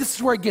you're ready, this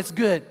is where it gets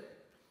good.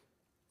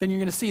 Then you're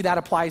going to see that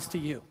applies to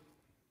you.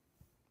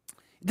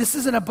 This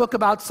isn't a book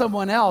about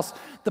someone else.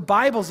 The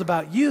Bible's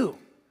about you.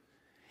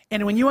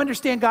 And when you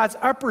understand God's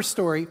upper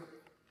story,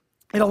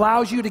 it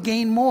allows you to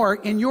gain more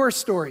in your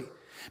story.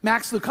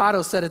 Max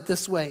Lucado said it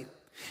this way.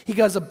 He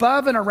goes,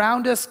 above and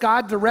around us,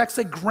 God directs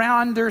a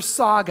grander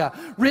saga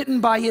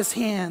written by his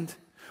hand,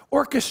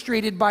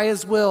 orchestrated by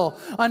his will,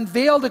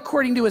 unveiled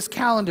according to his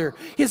calendar.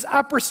 His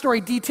upper story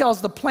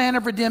details the plan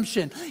of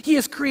redemption. He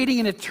is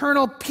creating an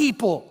eternal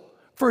people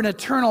for an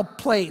eternal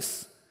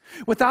place.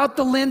 Without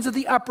the lens of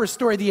the upper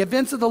story, the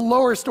events of the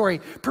lower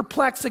story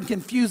perplex and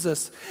confuse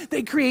us.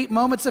 They create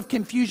moments of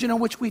confusion in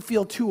which we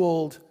feel too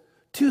old,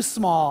 too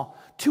small,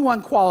 too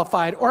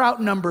unqualified, or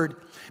outnumbered.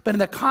 But in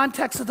the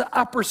context of the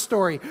upper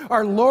story,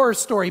 our lower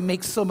story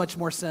makes so much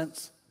more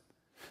sense.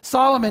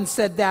 Solomon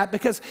said that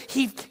because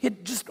he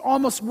had just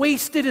almost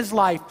wasted his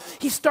life.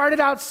 He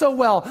started out so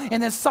well,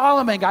 and then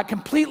Solomon got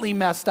completely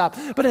messed up.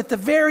 But at the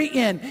very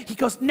end, he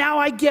goes, now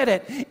I get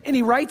it. And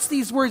he writes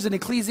these words in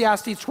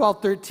Ecclesiastes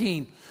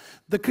 12:13.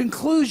 The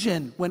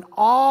conclusion, when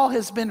all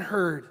has been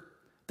heard,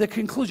 the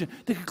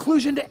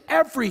conclusion to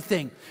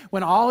everything,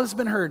 when all has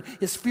been heard,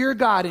 is fear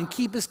God and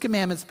keep his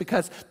commandments,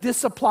 because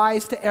this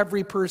applies to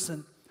every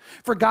person.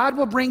 For God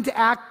will bring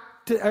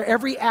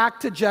every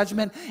act to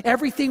judgment.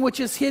 Everything which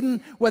is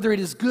hidden, whether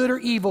it is good or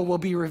evil, will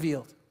be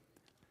revealed.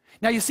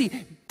 Now you see,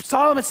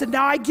 Solomon said,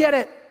 now I get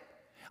it.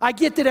 I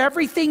get that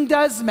everything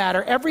does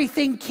matter.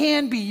 Everything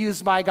can be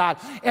used by God.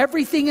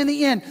 Everything in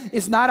the end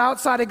is not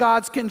outside of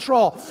God's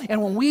control.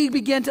 And when we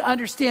begin to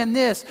understand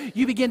this,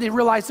 you begin to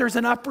realize there's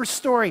an upper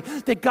story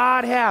that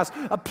God has,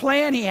 a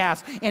plan he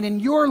has. And in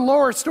your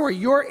lower story,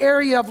 your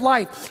area of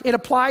life, it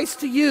applies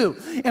to you.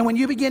 And when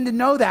you begin to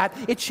know that,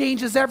 it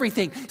changes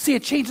everything. See,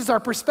 it changes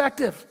our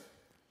perspective.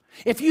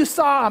 If you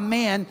saw a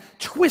man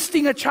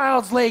twisting a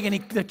child's leg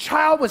and the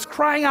child was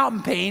crying out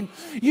in pain,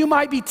 you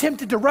might be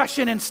tempted to rush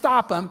in and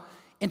stop him,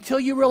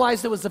 until you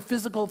realized it was a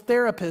physical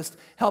therapist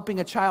helping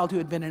a child who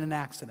had been in an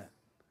accident,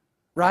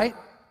 right?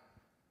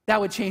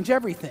 That would change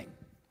everything.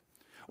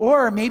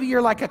 Or maybe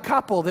you're like a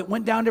couple that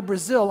went down to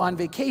Brazil on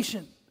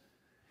vacation,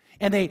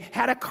 and they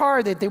had a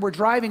car that they were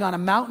driving on a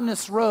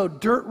mountainous road,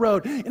 dirt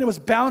road, and it was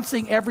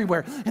bouncing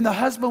everywhere. And the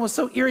husband was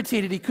so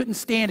irritated he couldn't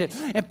stand it,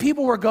 and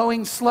people were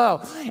going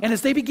slow. And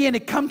as they began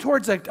to come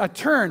towards a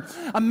turn,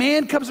 a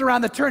man comes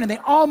around the turn, and they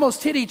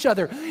almost hit each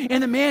other.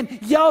 And the man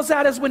yells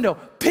out his window,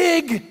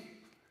 "Pig!"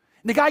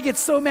 And the guy gets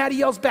so mad, he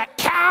yells back,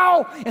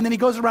 "Cow!" And then he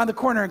goes around the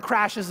corner and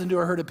crashes into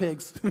a herd of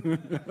pigs.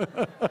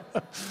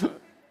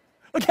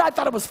 Okay, I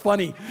thought it was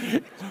funny.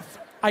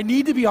 I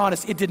need to be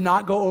honest, it did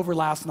not go over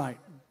last night.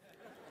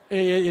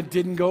 It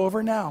didn't go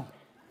over now.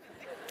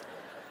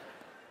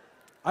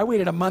 I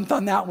waited a month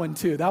on that one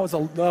too. That was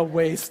a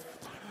waste.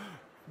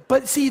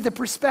 But see, the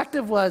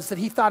perspective was that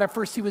he thought at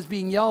first he was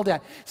being yelled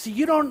at. See,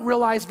 you don't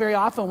realize very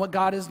often what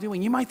God is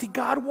doing. You might think,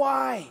 God,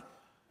 why?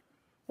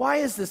 Why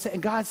is this?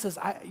 And God says,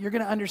 you're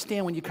going to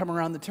understand when you come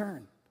around the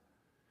turn.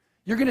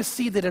 You're going to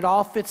see that it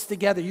all fits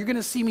together. You're going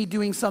to see me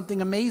doing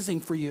something amazing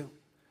for you.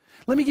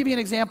 Let me give you an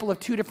example of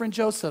two different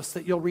Josephs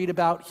that you'll read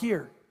about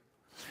here.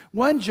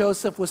 One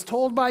Joseph was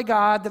told by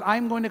God that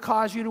I'm going to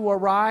cause you to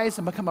arise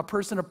and become a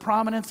person of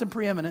prominence and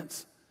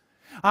preeminence.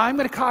 I'm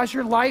going to cause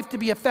your life to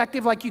be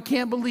effective like you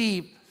can't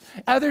believe.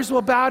 Others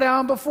will bow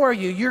down before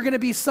you. You're going to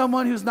be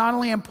someone who's not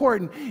only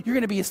important, you're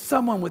going to be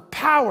someone with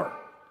power.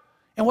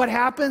 And what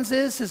happens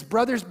is his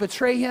brothers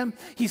betray him.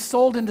 He's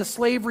sold into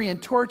slavery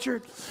and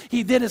tortured.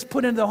 He then is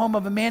put into the home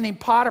of a man named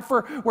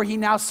Potiphar, where he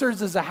now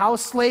serves as a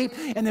house slave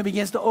and then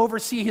begins to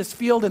oversee his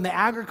field in the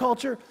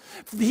agriculture.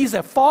 He's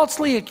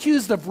falsely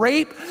accused of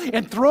rape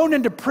and thrown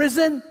into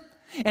prison.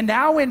 And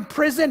now in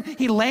prison,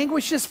 he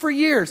languishes for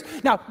years.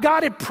 Now,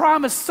 God had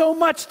promised so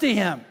much to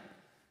him.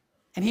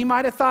 And he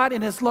might have thought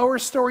in his lower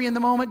story in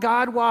the moment,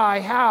 God, why?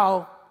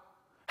 How?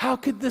 How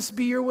could this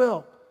be your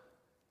will?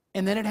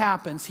 And then it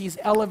happens. He's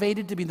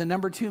elevated to be the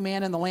number 2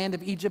 man in the land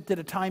of Egypt at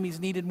a time he's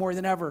needed more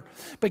than ever.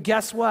 But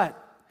guess what?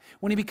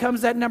 When he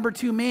becomes that number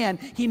 2 man,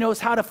 he knows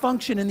how to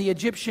function in the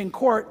Egyptian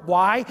court.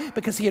 Why?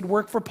 Because he had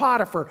worked for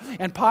Potiphar.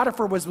 And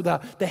Potiphar was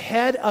the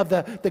head of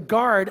the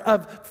guard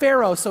of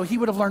Pharaoh. So he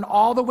would have learned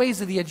all the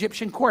ways of the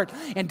Egyptian court.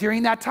 And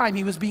during that time,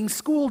 he was being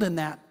schooled in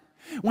that.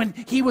 When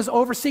he was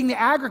overseeing the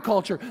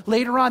agriculture,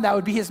 later on, that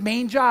would be his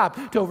main job,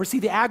 to oversee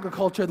the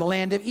agriculture of the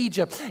land of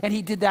Egypt. And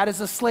he did that as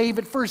a slave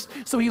at first,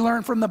 so he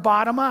learned from the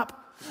bottom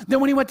up.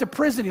 Then when he went to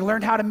prison, he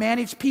learned how to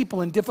manage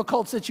people in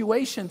difficult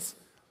situations.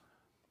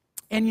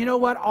 And you know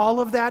what? All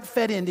of that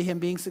fed into him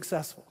being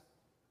successful.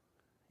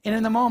 And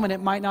in the moment,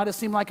 it might not have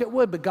seemed like it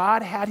would, but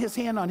God had his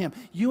hand on him.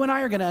 You and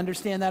I are going to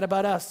understand that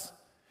about us.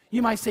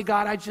 You might say,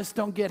 God, I just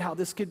don't get how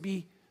this could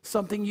be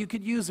something you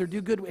could use or do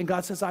good. And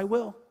God says, I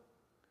will.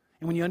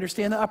 And when you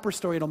understand the upper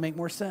story, it'll make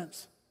more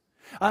sense.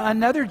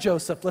 Another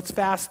Joseph, let's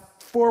fast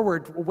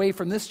forward away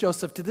from this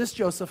Joseph to this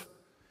Joseph.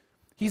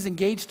 He's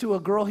engaged to a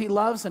girl he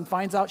loves and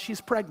finds out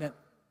she's pregnant.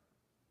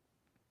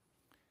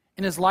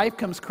 And his life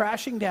comes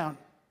crashing down.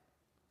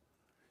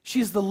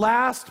 She's the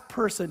last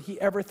person he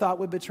ever thought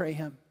would betray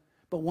him.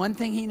 But one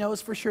thing he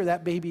knows for sure,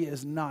 that baby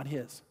is not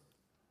his.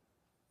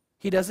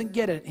 He doesn't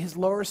get it. His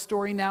lower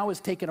story now has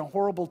taken a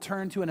horrible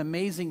turn to an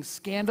amazing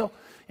scandal,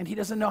 and he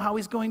doesn't know how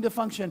he's going to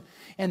function.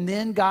 And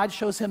then God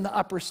shows him the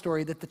upper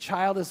story, that the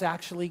child has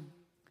actually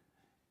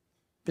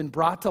been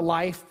brought to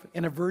life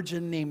in a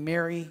virgin named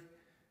Mary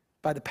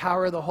by the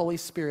power of the Holy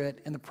Spirit,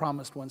 and the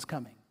promised one's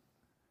coming.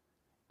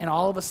 And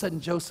all of a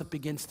sudden, Joseph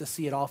begins to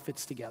see it all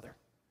fits together.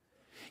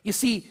 You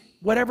see,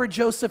 whatever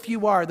Joseph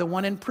you are, the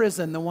one in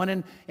prison, the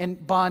one in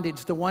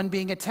bondage, the one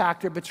being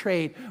attacked or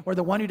betrayed, or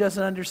the one who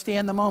doesn't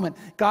understand the moment,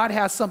 God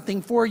has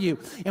something for you.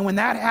 And when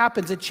that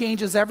happens, it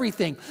changes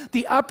everything.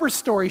 The upper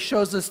story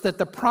shows us that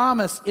the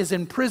promise is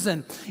in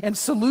prison and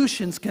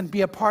solutions can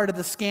be a part of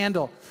the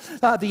scandal.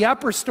 The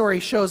upper story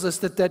shows us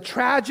that the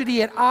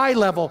tragedy at eye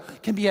level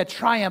can be a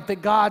triumph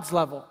at God's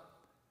level.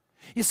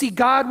 You see,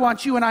 God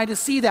wants you and I to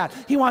see that.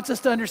 He wants us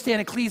to understand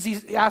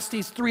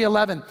Ecclesiastes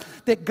 3:11,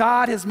 that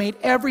God has made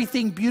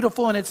everything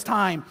beautiful in its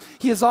time.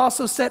 He has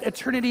also set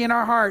eternity in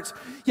our hearts.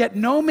 Yet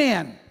no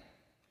man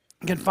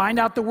can find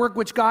out the work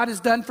which God has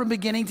done from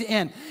beginning to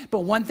end.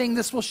 But one thing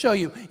this will show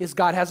you is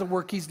God has a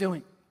work he's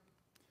doing.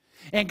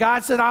 And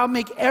God said, I'll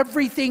make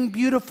everything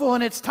beautiful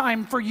in its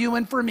time for you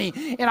and for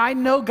me. And I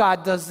know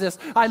God does this.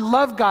 I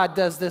love God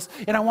does this.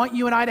 And I want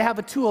you and I to have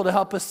a tool to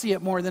help us see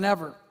it more than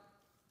ever.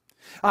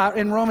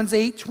 In Romans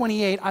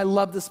 8:28, I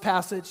love this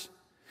passage.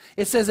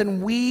 It says,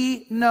 and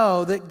we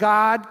know that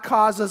God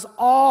causes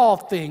all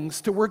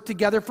things to work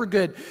together for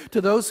good to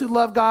those who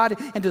love God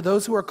and to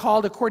those who are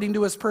called according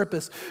to his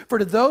purpose. For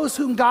to those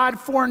whom God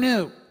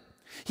foreknew,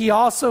 he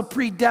also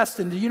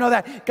predestined. Do you know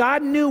that?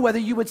 God knew whether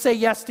you would say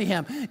yes to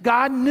him.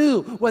 God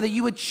knew whether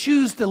you would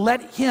choose to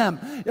let him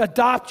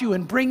adopt you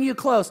and bring you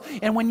close.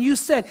 And when you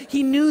said,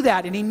 he knew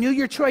that, and he knew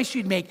your choice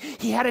you'd make.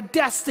 He had a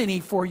destiny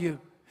for you.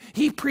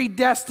 He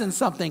predestined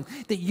something,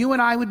 that you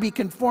and I would be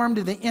conformed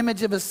to the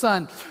image of his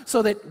son,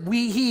 so that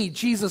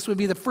Jesus, would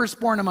be the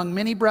firstborn among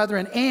many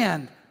brethren.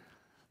 And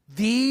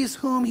these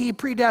whom he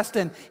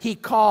predestined, he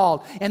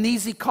called. And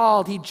these he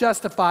called, he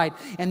justified.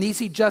 And these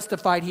he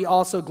justified, he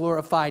also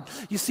glorified.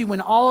 You see,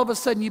 when all of a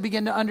sudden you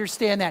begin to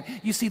understand that,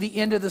 you see the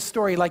end of the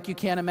story like you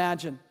can't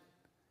imagine.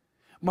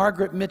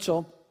 Margaret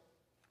Mitchell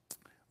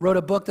wrote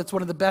a book that's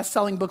one of the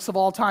best-selling books of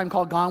all time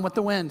called Gone with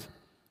the Wind.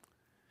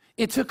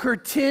 It took her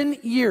 10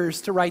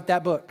 years to write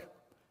that book.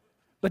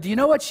 But do you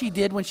know what she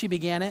did when she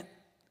began it?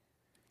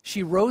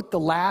 She wrote the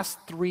last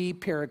 3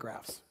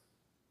 paragraphs.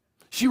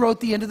 She wrote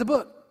the end of the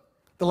book,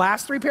 the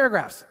last 3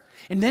 paragraphs.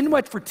 And then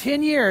for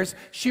 10 years,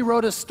 she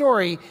wrote a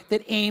story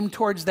that aimed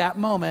towards that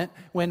moment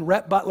when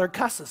Rhett Butler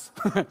cusses.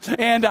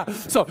 And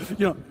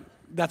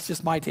that's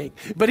just my take.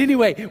 But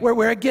anyway,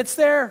 where it gets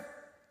there.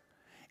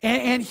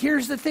 And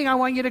here's the thing I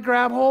want you to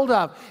grab hold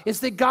of,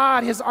 is that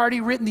God has already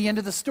written the end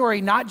of the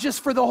story, not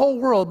just for the whole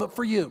world, but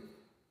for you.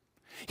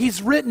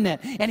 He's written it.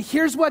 And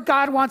here's what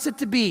God wants it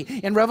to be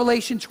in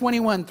Revelation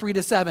 21,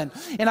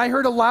 3-7. And I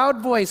heard a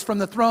loud voice from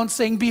the throne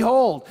saying,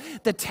 behold,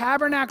 the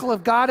tabernacle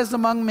of God is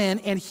among men,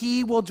 and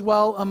he will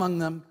dwell among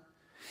them.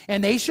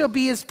 And they shall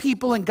be his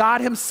people, and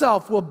God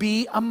himself will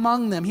be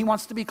among them. He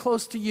wants to be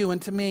close to you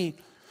and to me.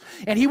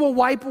 And he will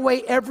wipe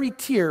away every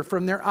tear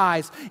from their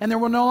eyes. And there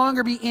will no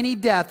longer be any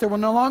death. There will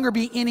no longer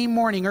be any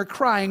mourning or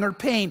crying or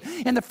pain.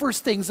 And the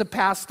first things have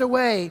passed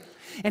away.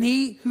 And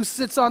he who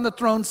sits on the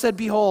throne said,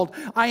 behold,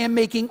 I am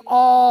making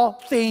all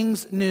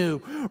things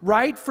new.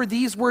 Write, for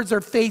these words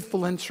are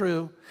faithful and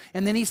true.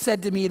 And then he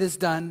said to me, it is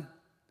done.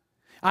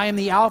 I am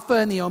the Alpha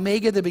and the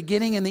Omega, the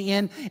beginning and the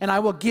end, and I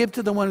will give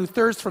to the one who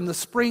thirsts from the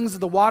springs of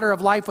the water of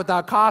life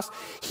without cost.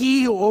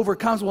 He who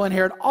overcomes will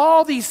inherit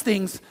all these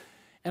things,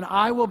 and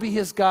I will be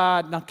his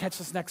God. Now catch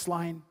this next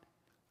line.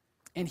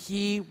 And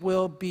he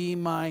will be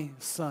my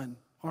son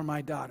or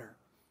my daughter.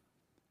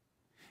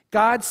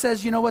 God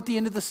says, you know what the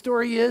end of the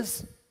story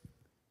is?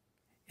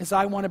 Is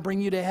I want to bring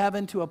you to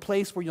heaven, to a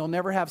place where you'll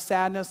never have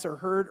sadness or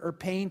hurt or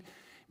pain,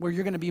 where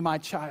you're going to be my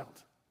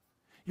child.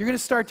 You're going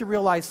to start to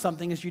realize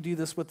something as you do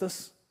this with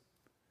us,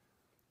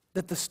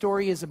 that the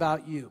story is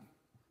about you.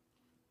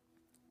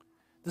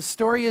 The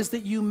story is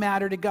that you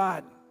matter to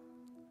God.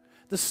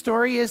 The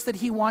story is that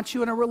he wants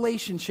you in a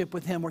relationship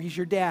with him where he's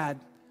your dad.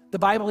 The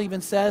Bible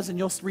even says, and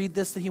you'll read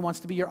this, that he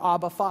wants to be your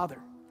Abba Father.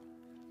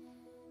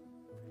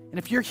 And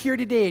if you're here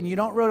today and you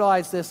don't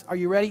realize this, are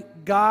you ready?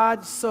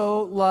 God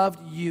so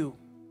loved you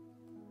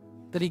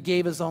that he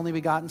gave his only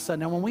begotten son.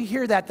 Now when we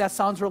hear that, that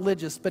sounds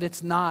religious, but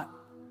it's not.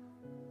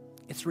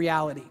 It's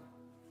reality.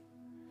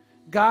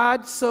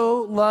 God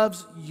so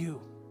loves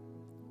you.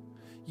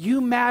 You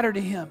matter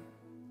to him.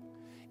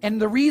 And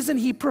the reason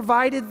he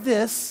provided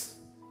this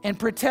and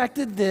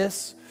protected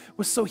this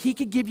was so he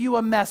could give you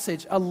a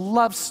message, a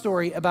love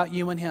story about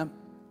you and him.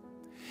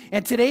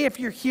 And today, if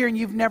you're here and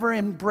you've never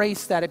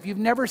embraced that, if you've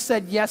never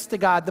said yes to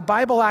God, the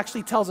Bible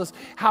actually tells us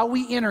how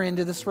we enter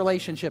into this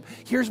relationship.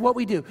 Here's what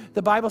we do.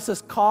 The Bible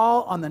says,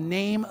 call on the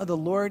name of the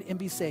Lord and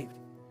be saved.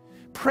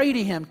 Pray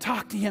to him,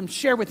 talk to him,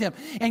 share with him.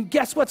 And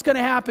guess what's going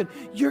to happen?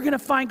 You're going to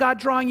find God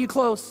drawing you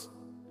close.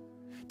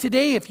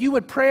 Today, if you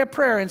would pray a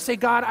prayer and say,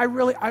 God,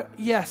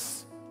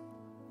 yes,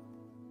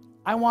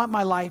 I want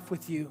my life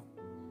with you.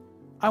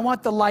 I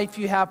want the life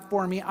you have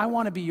for me. I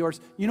want to be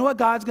yours. You know what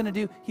God's going to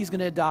do? He's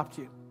going to adopt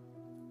you.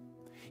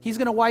 He's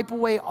going to wipe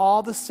away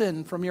all the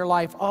sin from your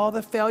life, all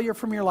the failure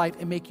from your life,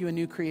 and make you a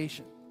new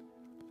creation.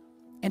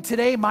 And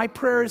today, my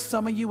prayer is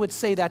some of you would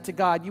say that to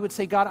God. You would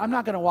say, God, I'm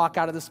not going to walk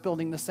out of this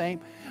building the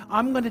same.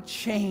 I'm going to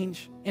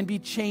change and be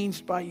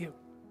changed by you.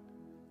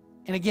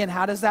 And again,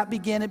 how does that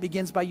begin? It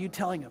begins by you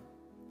telling him.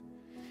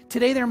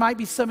 Today, there might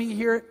be some of you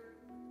here.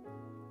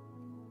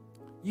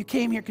 You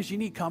came here because you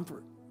need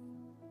comfort.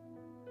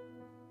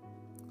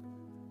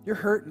 You're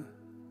hurting.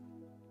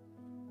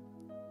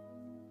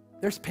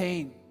 There's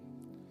pain.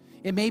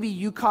 It may be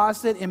you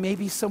caused it, and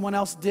maybe someone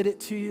else did it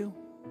to you.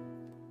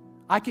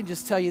 I can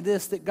just tell you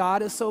this, that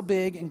God is so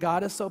big and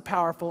God is so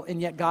powerful,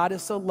 and yet God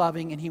is so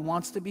loving and he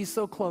wants to be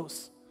so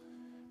close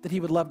that he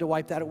would love to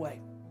wipe that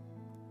away.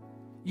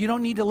 You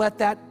don't need to let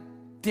that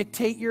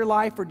dictate your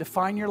life or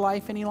define your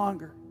life any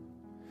longer.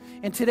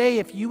 And today,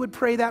 if you would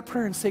pray that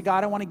prayer and say,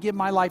 God, I want to give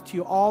my life to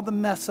you, all the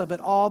mess of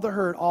it, all the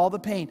hurt, all the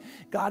pain,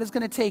 God is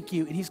going to take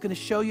you and he's going to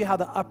show you how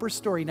the upper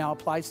story now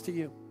applies to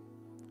you.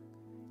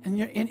 And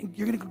you're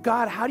going to go,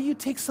 God, how do you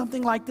take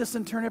something like this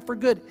and turn it for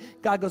good?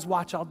 God goes,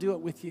 watch, I'll do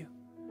it with you.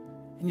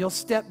 And you'll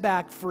step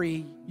back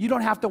free. You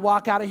don't have to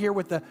walk out of here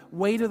with the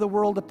weight of the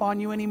world upon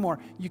you anymore.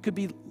 You could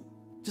be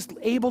just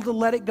able to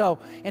let it go.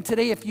 And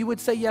today, if you would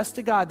say yes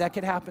to God, that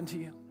could happen to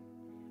you.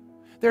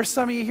 There's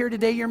some of you here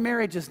today, your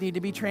marriages need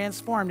to be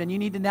transformed, and you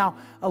need to now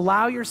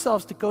allow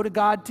yourselves to go to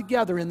God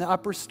together in the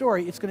upper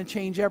story. It's going to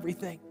change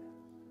everything.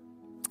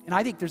 And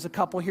I think there's a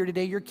couple here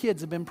today, your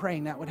kids have been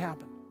praying that would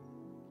happen.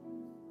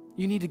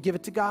 You need to give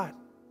it to God.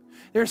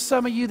 There's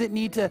some of you that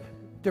need to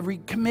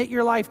recommit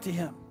your life to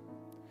him.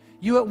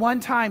 You at one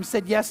time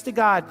said yes to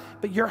God,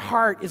 but your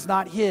heart is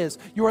not his.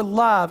 Your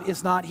love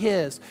is not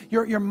his.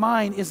 Your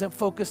mind isn't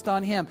focused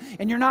on him.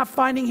 And you're not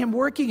finding him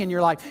working in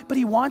your life, but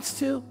he wants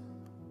to.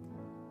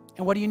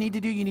 And what do you need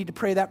to do? You need to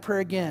pray that prayer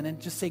again and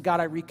just say, God,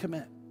 I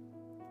recommit.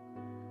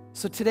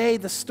 So today,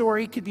 the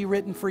story could be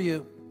written for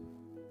you.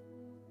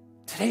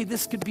 Today,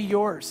 this could be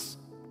yours.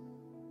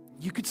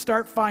 You could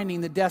start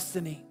finding the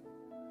destiny,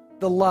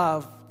 the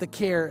love, the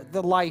care,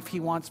 the life he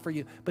wants for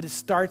you. But it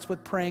starts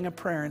with praying a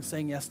prayer and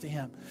saying yes to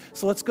him.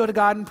 So let's go to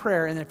God in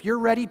prayer. And if you're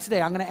ready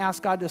today, I'm going to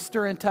ask God to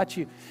stir and touch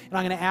you. And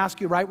I'm going to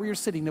ask you right where you're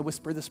sitting to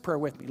whisper this prayer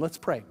with me. Let's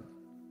pray.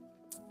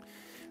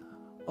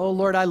 Oh,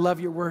 Lord, I love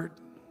your word.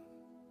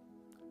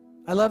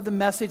 I love the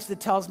message that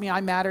tells me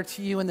I matter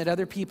to you and that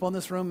other people in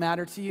this room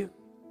matter to you.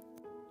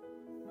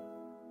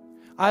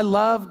 I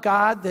love,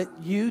 God, that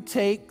you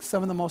take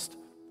some of the most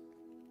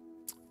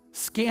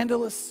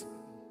scandalous,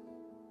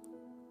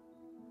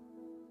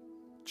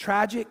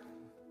 tragic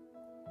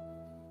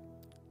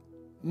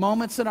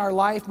moments in our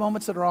life,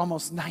 moments that are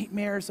almost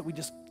nightmares, that we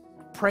just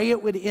pray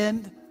it would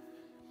end.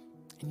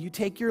 And you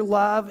take your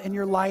love and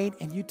your light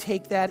and you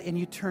take that and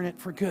you turn it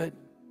for good.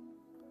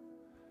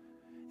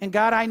 And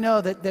God, I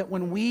know that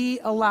when we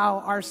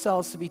allow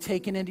ourselves to be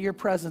taken into your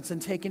presence and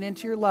taken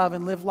into your love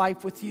and live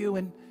life with you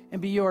and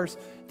be yours,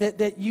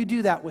 that you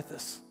do that with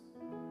us.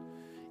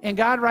 And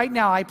God, right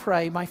now I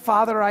pray, my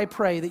Father, I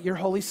pray that your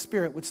Holy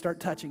Spirit would start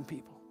touching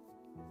people.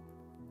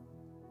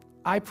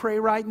 I pray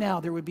right now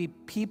there would be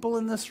people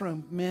in this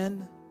room,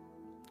 men,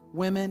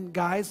 women,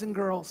 guys and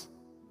girls,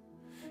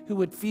 who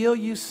would feel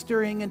you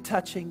stirring and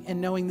touching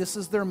and knowing this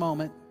is their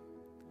moment.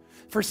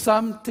 For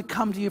some to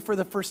come to you for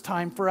the first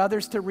time, for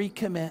others to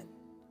recommit,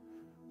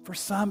 for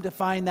some to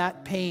find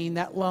that pain,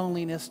 that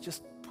loneliness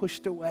just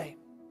pushed away.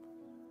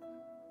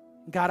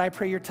 God, I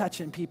pray you're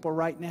touching people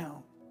right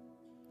now.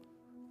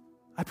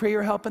 I pray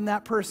you're helping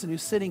that person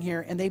who's sitting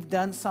here and they've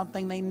done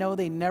something they know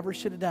they never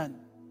should have done.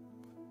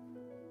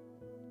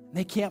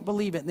 They can't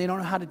believe it and they don't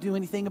know how to do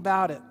anything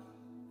about it,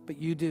 but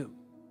you do.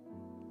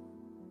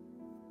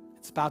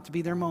 It's about to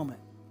be their moment.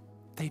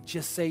 They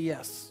just say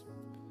yes.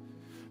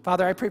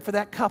 Father, I pray for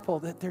that couple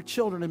that their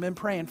children have been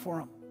praying for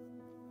them.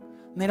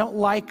 And they don't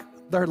like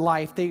their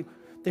life. They've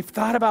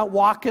thought about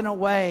walking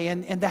away,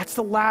 and that's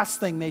the last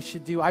thing they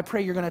should do. I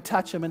pray you're going to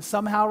touch them, and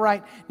somehow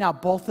right now,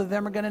 both of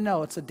them are going to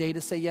know it's a day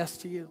to say yes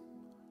to you.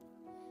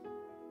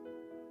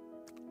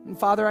 And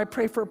Father, I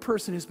pray for a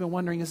person who's been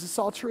wondering, is this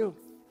all true?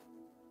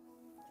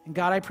 And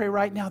God, I pray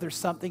right now there's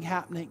something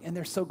happening, and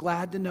they're so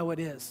glad to know it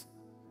is,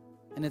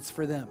 and it's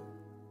for them.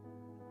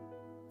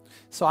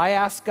 So I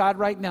ask God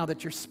right now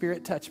that your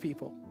Spirit touch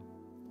people.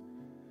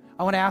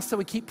 I want to ask that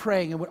we keep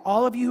praying. And would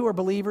all of you who are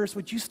believers,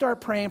 would you start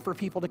praying for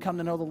people to come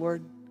to know the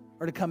Lord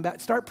or to come back?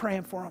 Start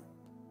praying for them.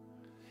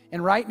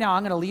 And right now,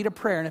 I'm going to lead a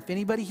prayer. And if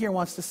anybody here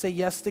wants to say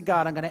yes to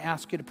God, I'm going to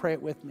ask you to pray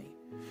it with me.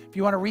 If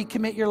you want to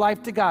recommit your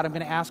life to God, I'm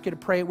going to ask you to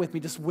pray it with me.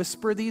 Just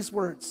whisper these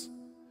words.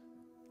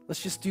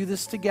 Let's just do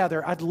this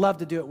together. I'd love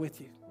to do it with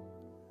you.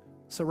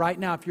 So right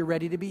now, if you're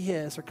ready to be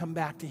His or come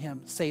back to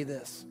Him, say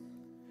this.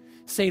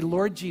 Say,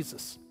 Lord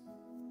Jesus,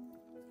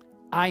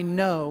 I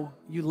know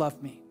you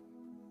love me.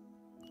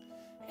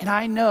 And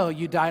I know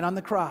you died on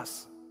the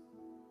cross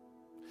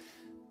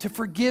to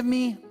forgive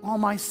me all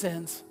my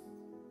sins,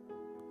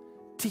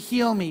 to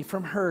heal me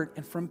from hurt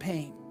and from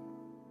pain,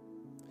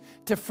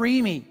 to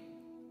free me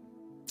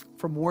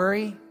from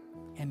worry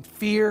and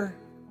fear,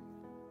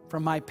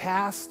 from my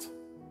past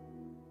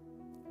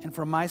and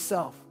from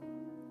myself.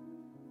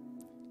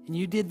 And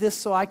you did this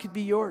so I could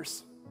be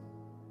yours.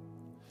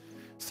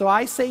 So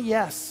I say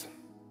yes.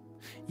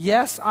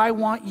 Yes, I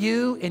want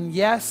you, and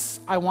yes,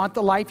 I want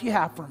the life you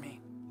have for me.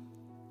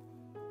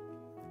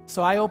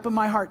 So I open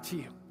my heart to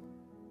you.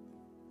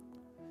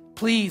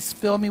 Please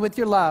fill me with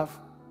your love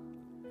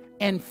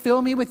and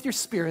fill me with your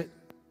Spirit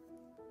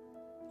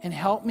and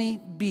help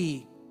me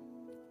be.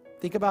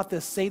 Think about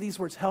this. Say these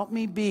words. Help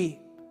me be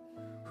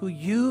who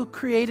you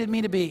created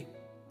me to be.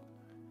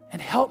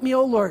 And help me,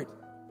 oh Lord,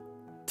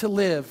 to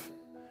live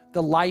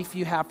the life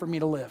you have for me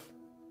to live.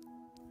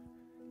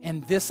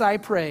 And this I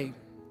pray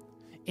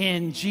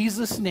in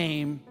Jesus'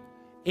 name,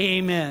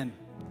 amen.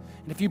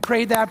 And if you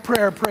prayed that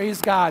prayer,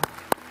 praise God.